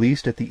is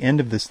released at the end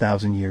of this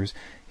 1,000 years,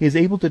 he is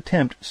able to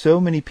tempt so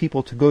many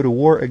people to go to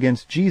war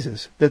against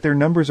Jesus that their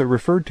numbers are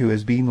referred to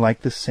as being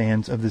like the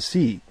sands of the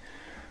sea.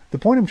 The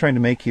point I'm trying to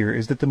make here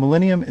is that the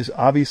millennium is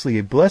obviously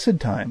a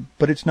blessed time,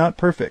 but it's not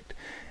perfect,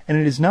 and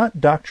it is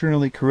not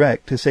doctrinally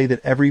correct to say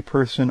that every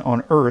person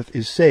on earth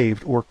is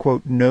saved or,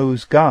 quote,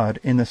 knows God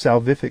in the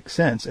salvific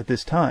sense at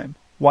this time.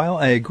 While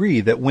I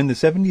agree that when the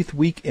 70th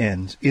week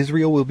ends,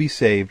 Israel will be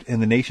saved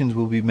and the nations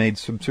will be made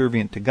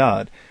subservient to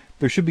God,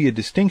 there should be a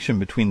distinction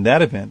between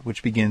that event,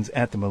 which begins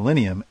at the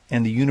millennium,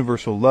 and the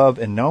universal love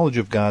and knowledge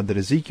of God that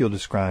Ezekiel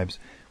describes,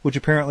 which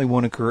apparently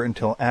won't occur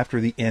until after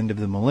the end of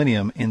the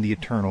millennium in the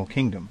eternal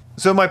kingdom.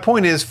 So my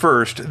point is,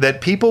 first, that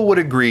people would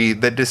agree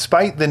that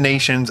despite the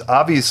nations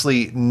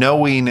obviously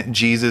knowing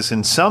Jesus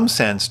in some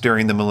sense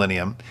during the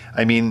millennium,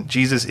 I mean,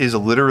 Jesus is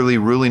literally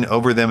ruling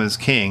over them as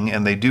king,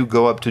 and they do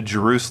go up to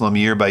Jerusalem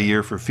year by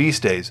year for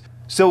feast days.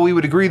 So we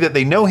would agree that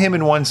they know him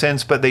in one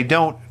sense, but they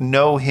don't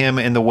know him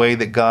in the way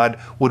that God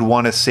would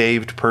want a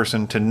saved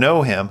person to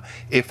know him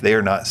if they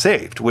are not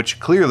saved, which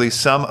clearly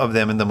some of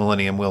them in the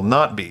millennium will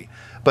not be.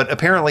 But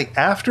apparently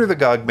after the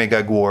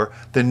Gog-Magog war,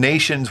 the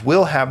nations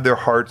will have their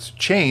hearts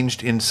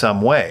changed in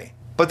some way.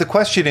 But the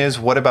question is,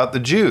 what about the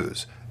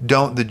Jews?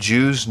 Don't the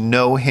Jews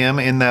know him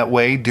in that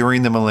way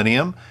during the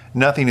millennium?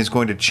 Nothing is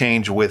going to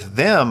change with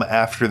them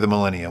after the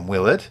millennium,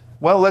 will it?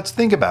 Well, let's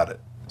think about it.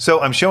 So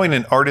I'm showing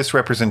an artist's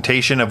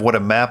representation of what a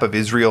map of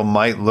Israel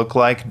might look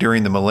like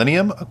during the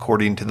millennium,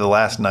 according to the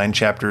last 9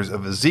 chapters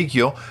of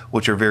Ezekiel,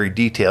 which are very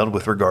detailed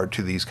with regard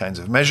to these kinds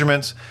of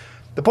measurements.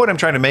 The point I'm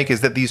trying to make is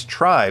that these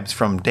tribes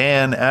from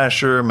Dan,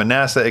 Asher,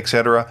 Manasseh,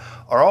 etc.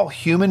 are all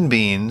human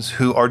beings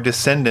who are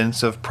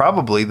descendants of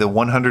probably the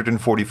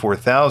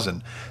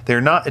 144,000.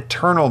 They're not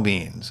eternal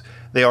beings.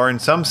 They are in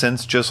some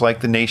sense just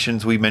like the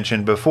nations we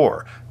mentioned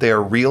before. They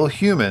are real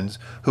humans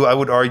who I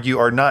would argue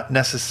are not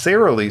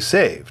necessarily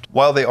saved.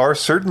 While they are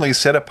certainly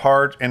set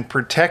apart and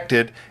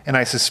protected, and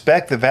I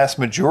suspect the vast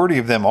majority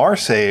of them are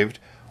saved,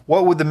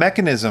 what would the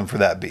mechanism for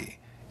that be?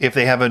 If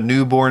they have a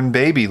newborn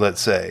baby, let's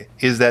say,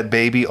 is that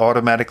baby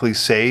automatically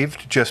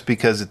saved just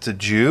because it's a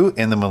Jew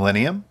in the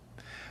millennium?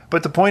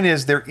 But the point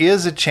is, there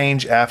is a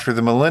change after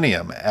the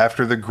millennium,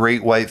 after the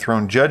great white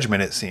throne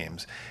judgment, it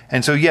seems.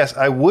 And so, yes,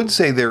 I would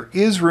say there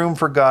is room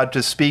for God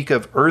to speak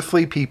of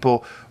earthly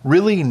people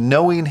really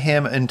knowing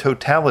him in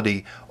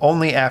totality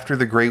only after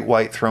the great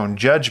white throne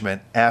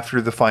judgment,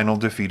 after the final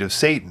defeat of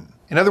Satan.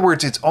 In other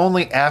words, it's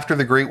only after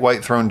the great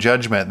white throne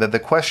judgment that the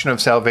question of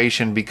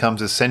salvation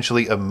becomes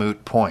essentially a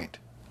moot point.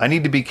 I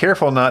need to be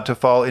careful not to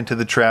fall into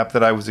the trap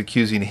that I was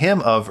accusing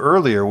him of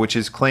earlier, which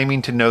is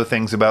claiming to know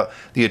things about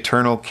the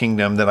eternal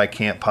kingdom that I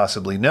can't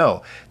possibly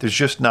know. There's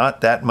just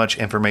not that much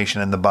information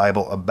in the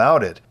Bible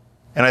about it.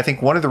 And I think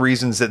one of the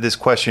reasons that this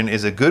question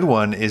is a good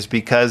one is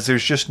because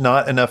there's just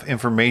not enough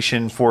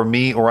information for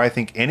me, or I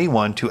think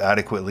anyone, to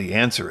adequately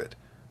answer it.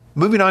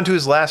 Moving on to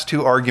his last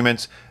 2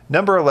 arguments,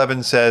 number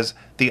 11 says,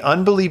 the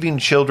unbelieving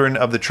children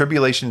of the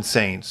tribulation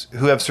saints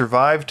who have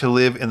survived to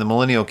live in the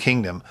millennial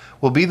kingdom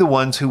will be the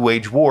ones who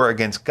wage war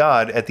against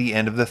God at the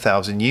end of the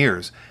 1,000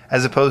 years,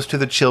 as opposed to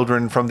the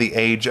children from the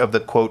age of the,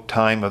 quote,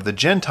 time of the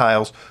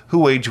Gentiles who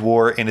wage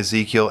war in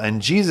Ezekiel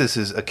and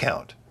Jesus'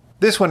 account.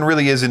 This one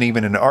really isn't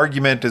even an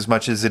argument as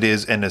much as it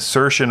is an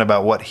assertion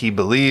about what he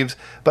believes,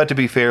 but to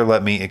be fair,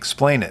 let me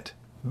explain it.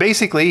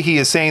 Basically, he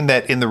is saying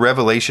that in the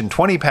Revelation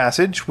 20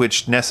 passage,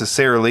 which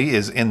necessarily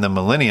is in the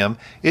millennium,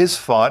 is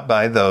fought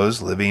by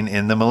those living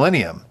in the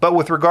millennium. But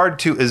with regard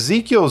to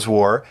Ezekiel's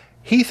war,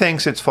 he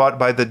thinks it's fought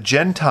by the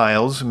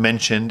Gentiles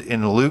mentioned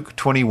in Luke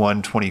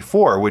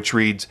 21:24, which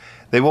reads,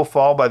 "They will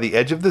fall by the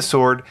edge of the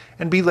sword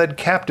and be led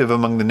captive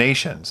among the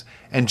nations,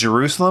 and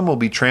Jerusalem will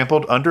be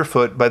trampled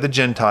underfoot by the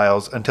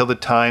Gentiles until the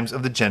times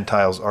of the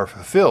Gentiles are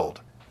fulfilled."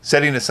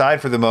 Setting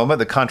aside for the moment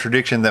the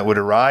contradiction that would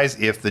arise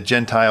if the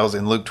Gentiles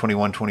in Luke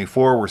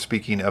 21:24 were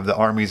speaking of the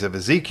armies of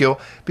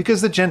Ezekiel,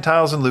 because the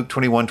Gentiles in Luke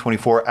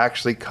 21:24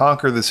 actually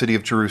conquer the city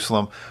of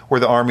Jerusalem, where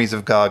the armies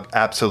of Gog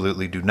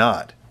absolutely do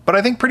not. But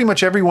I think pretty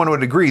much everyone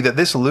would agree that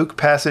this Luke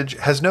passage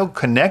has no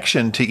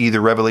connection to either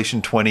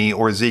Revelation 20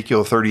 or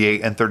Ezekiel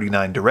 38 and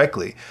 39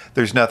 directly.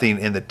 There's nothing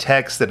in the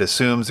text that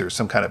assumes there's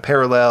some kind of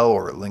parallel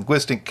or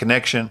linguistic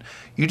connection.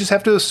 You just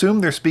have to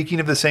assume they're speaking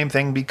of the same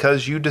thing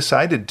because you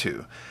decided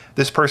to.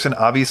 This person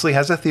obviously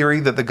has a theory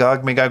that the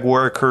Gog-Magog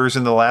war occurs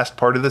in the last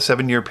part of the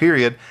 7-year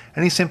period,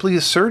 and he's simply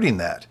asserting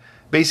that.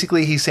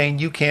 Basically, he's saying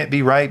you can't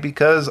be right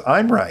because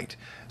I'm right.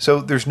 So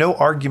there's no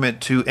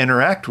argument to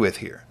interact with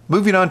here.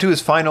 Moving on to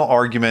his final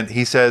argument,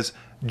 he says,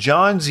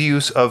 John's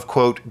use of,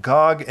 quote,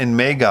 Gog and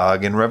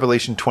Magog in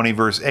Revelation 20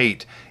 verse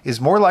 8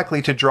 is more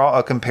likely to draw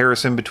a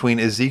comparison between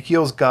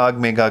Ezekiel's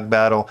Gog-Magog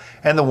battle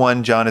and the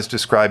one John is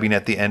describing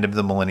at the end of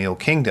the millennial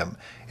kingdom.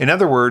 In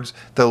other words,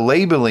 the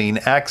labeling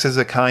acts as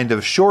a kind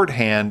of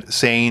shorthand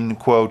saying,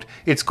 quote,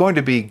 it's going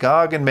to be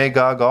Gog and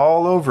Magog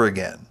all over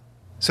again.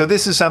 So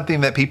this is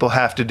something that people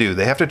have to do.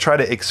 They have to try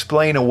to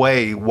explain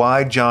away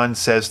why John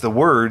says the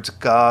words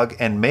Gog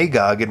and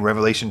Magog in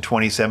Revelation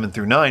 27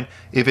 through 9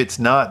 if it's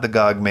not the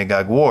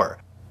Gog-Magog war.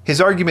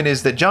 His argument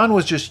is that John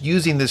was just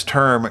using this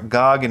term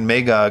Gog and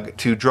Magog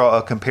to draw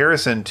a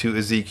comparison to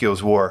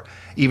Ezekiel's war,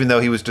 even though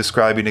he was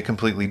describing a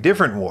completely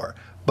different war.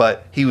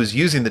 But he was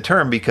using the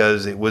term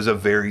because it was a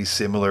very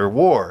similar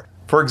war.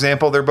 For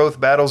example, they're both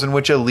battles in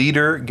which a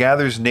leader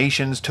gathers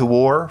nations to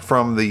war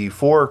from the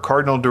 4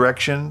 cardinal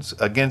directions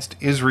against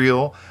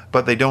Israel,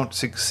 but they don't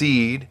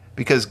succeed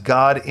because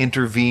God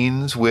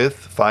intervenes with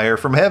fire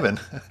from heaven.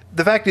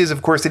 The fact is,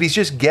 of course, that he's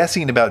just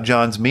guessing about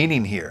John's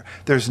meaning here.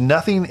 There's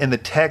nothing in the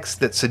text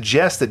that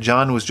suggests that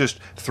John was just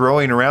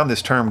throwing around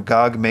this term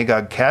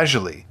Gog-Magog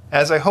casually.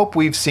 As I hope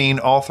we've seen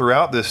all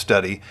throughout this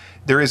study,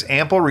 there is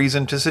ample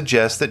reason to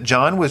suggest that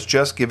John was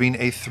just giving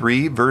a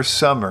 3-verse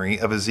summary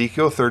of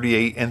Ezekiel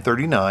 38 and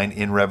 39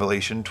 in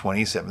Revelation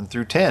 27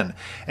 through 10.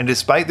 And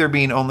despite there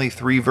being only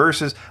 3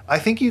 verses, I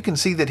think you can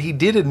see that he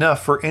did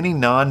enough for any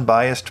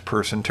non-biased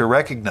person to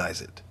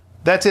recognize it.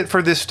 That's it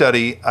for this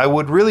study. I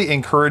would really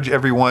encourage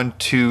everyone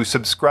to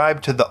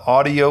subscribe to the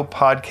audio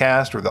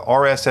podcast or the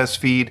RSS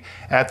feed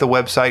at the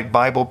website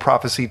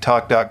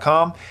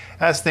BibleProphecyTalk.com.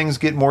 As things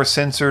get more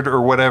censored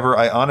or whatever,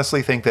 I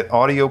honestly think that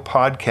audio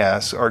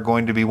podcasts are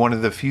going to be one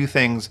of the few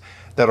things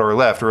that are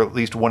left, or at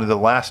least one of the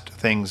last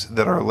things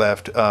that are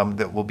left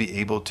that we'll be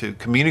able to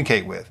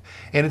communicate with.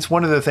 And it's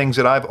one of the things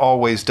that I've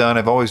always done.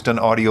 I've always done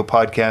audio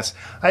podcasts.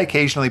 I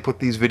occasionally put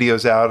these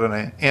videos out, and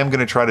I am going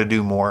to try to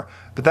do more.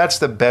 But that's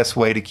the best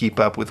way to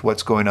keep up with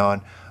what's going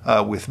on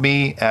with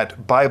me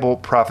at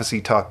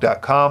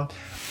BibleProphecyTalk.com.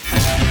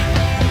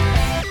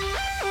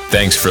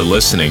 Thanks for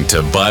listening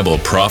to Bible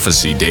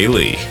Prophecy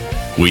Daily.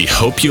 We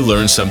hope you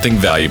learned something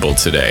valuable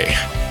today.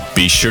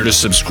 Be sure to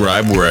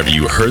subscribe wherever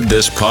you heard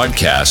this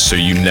podcast so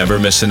you never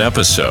miss an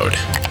episode.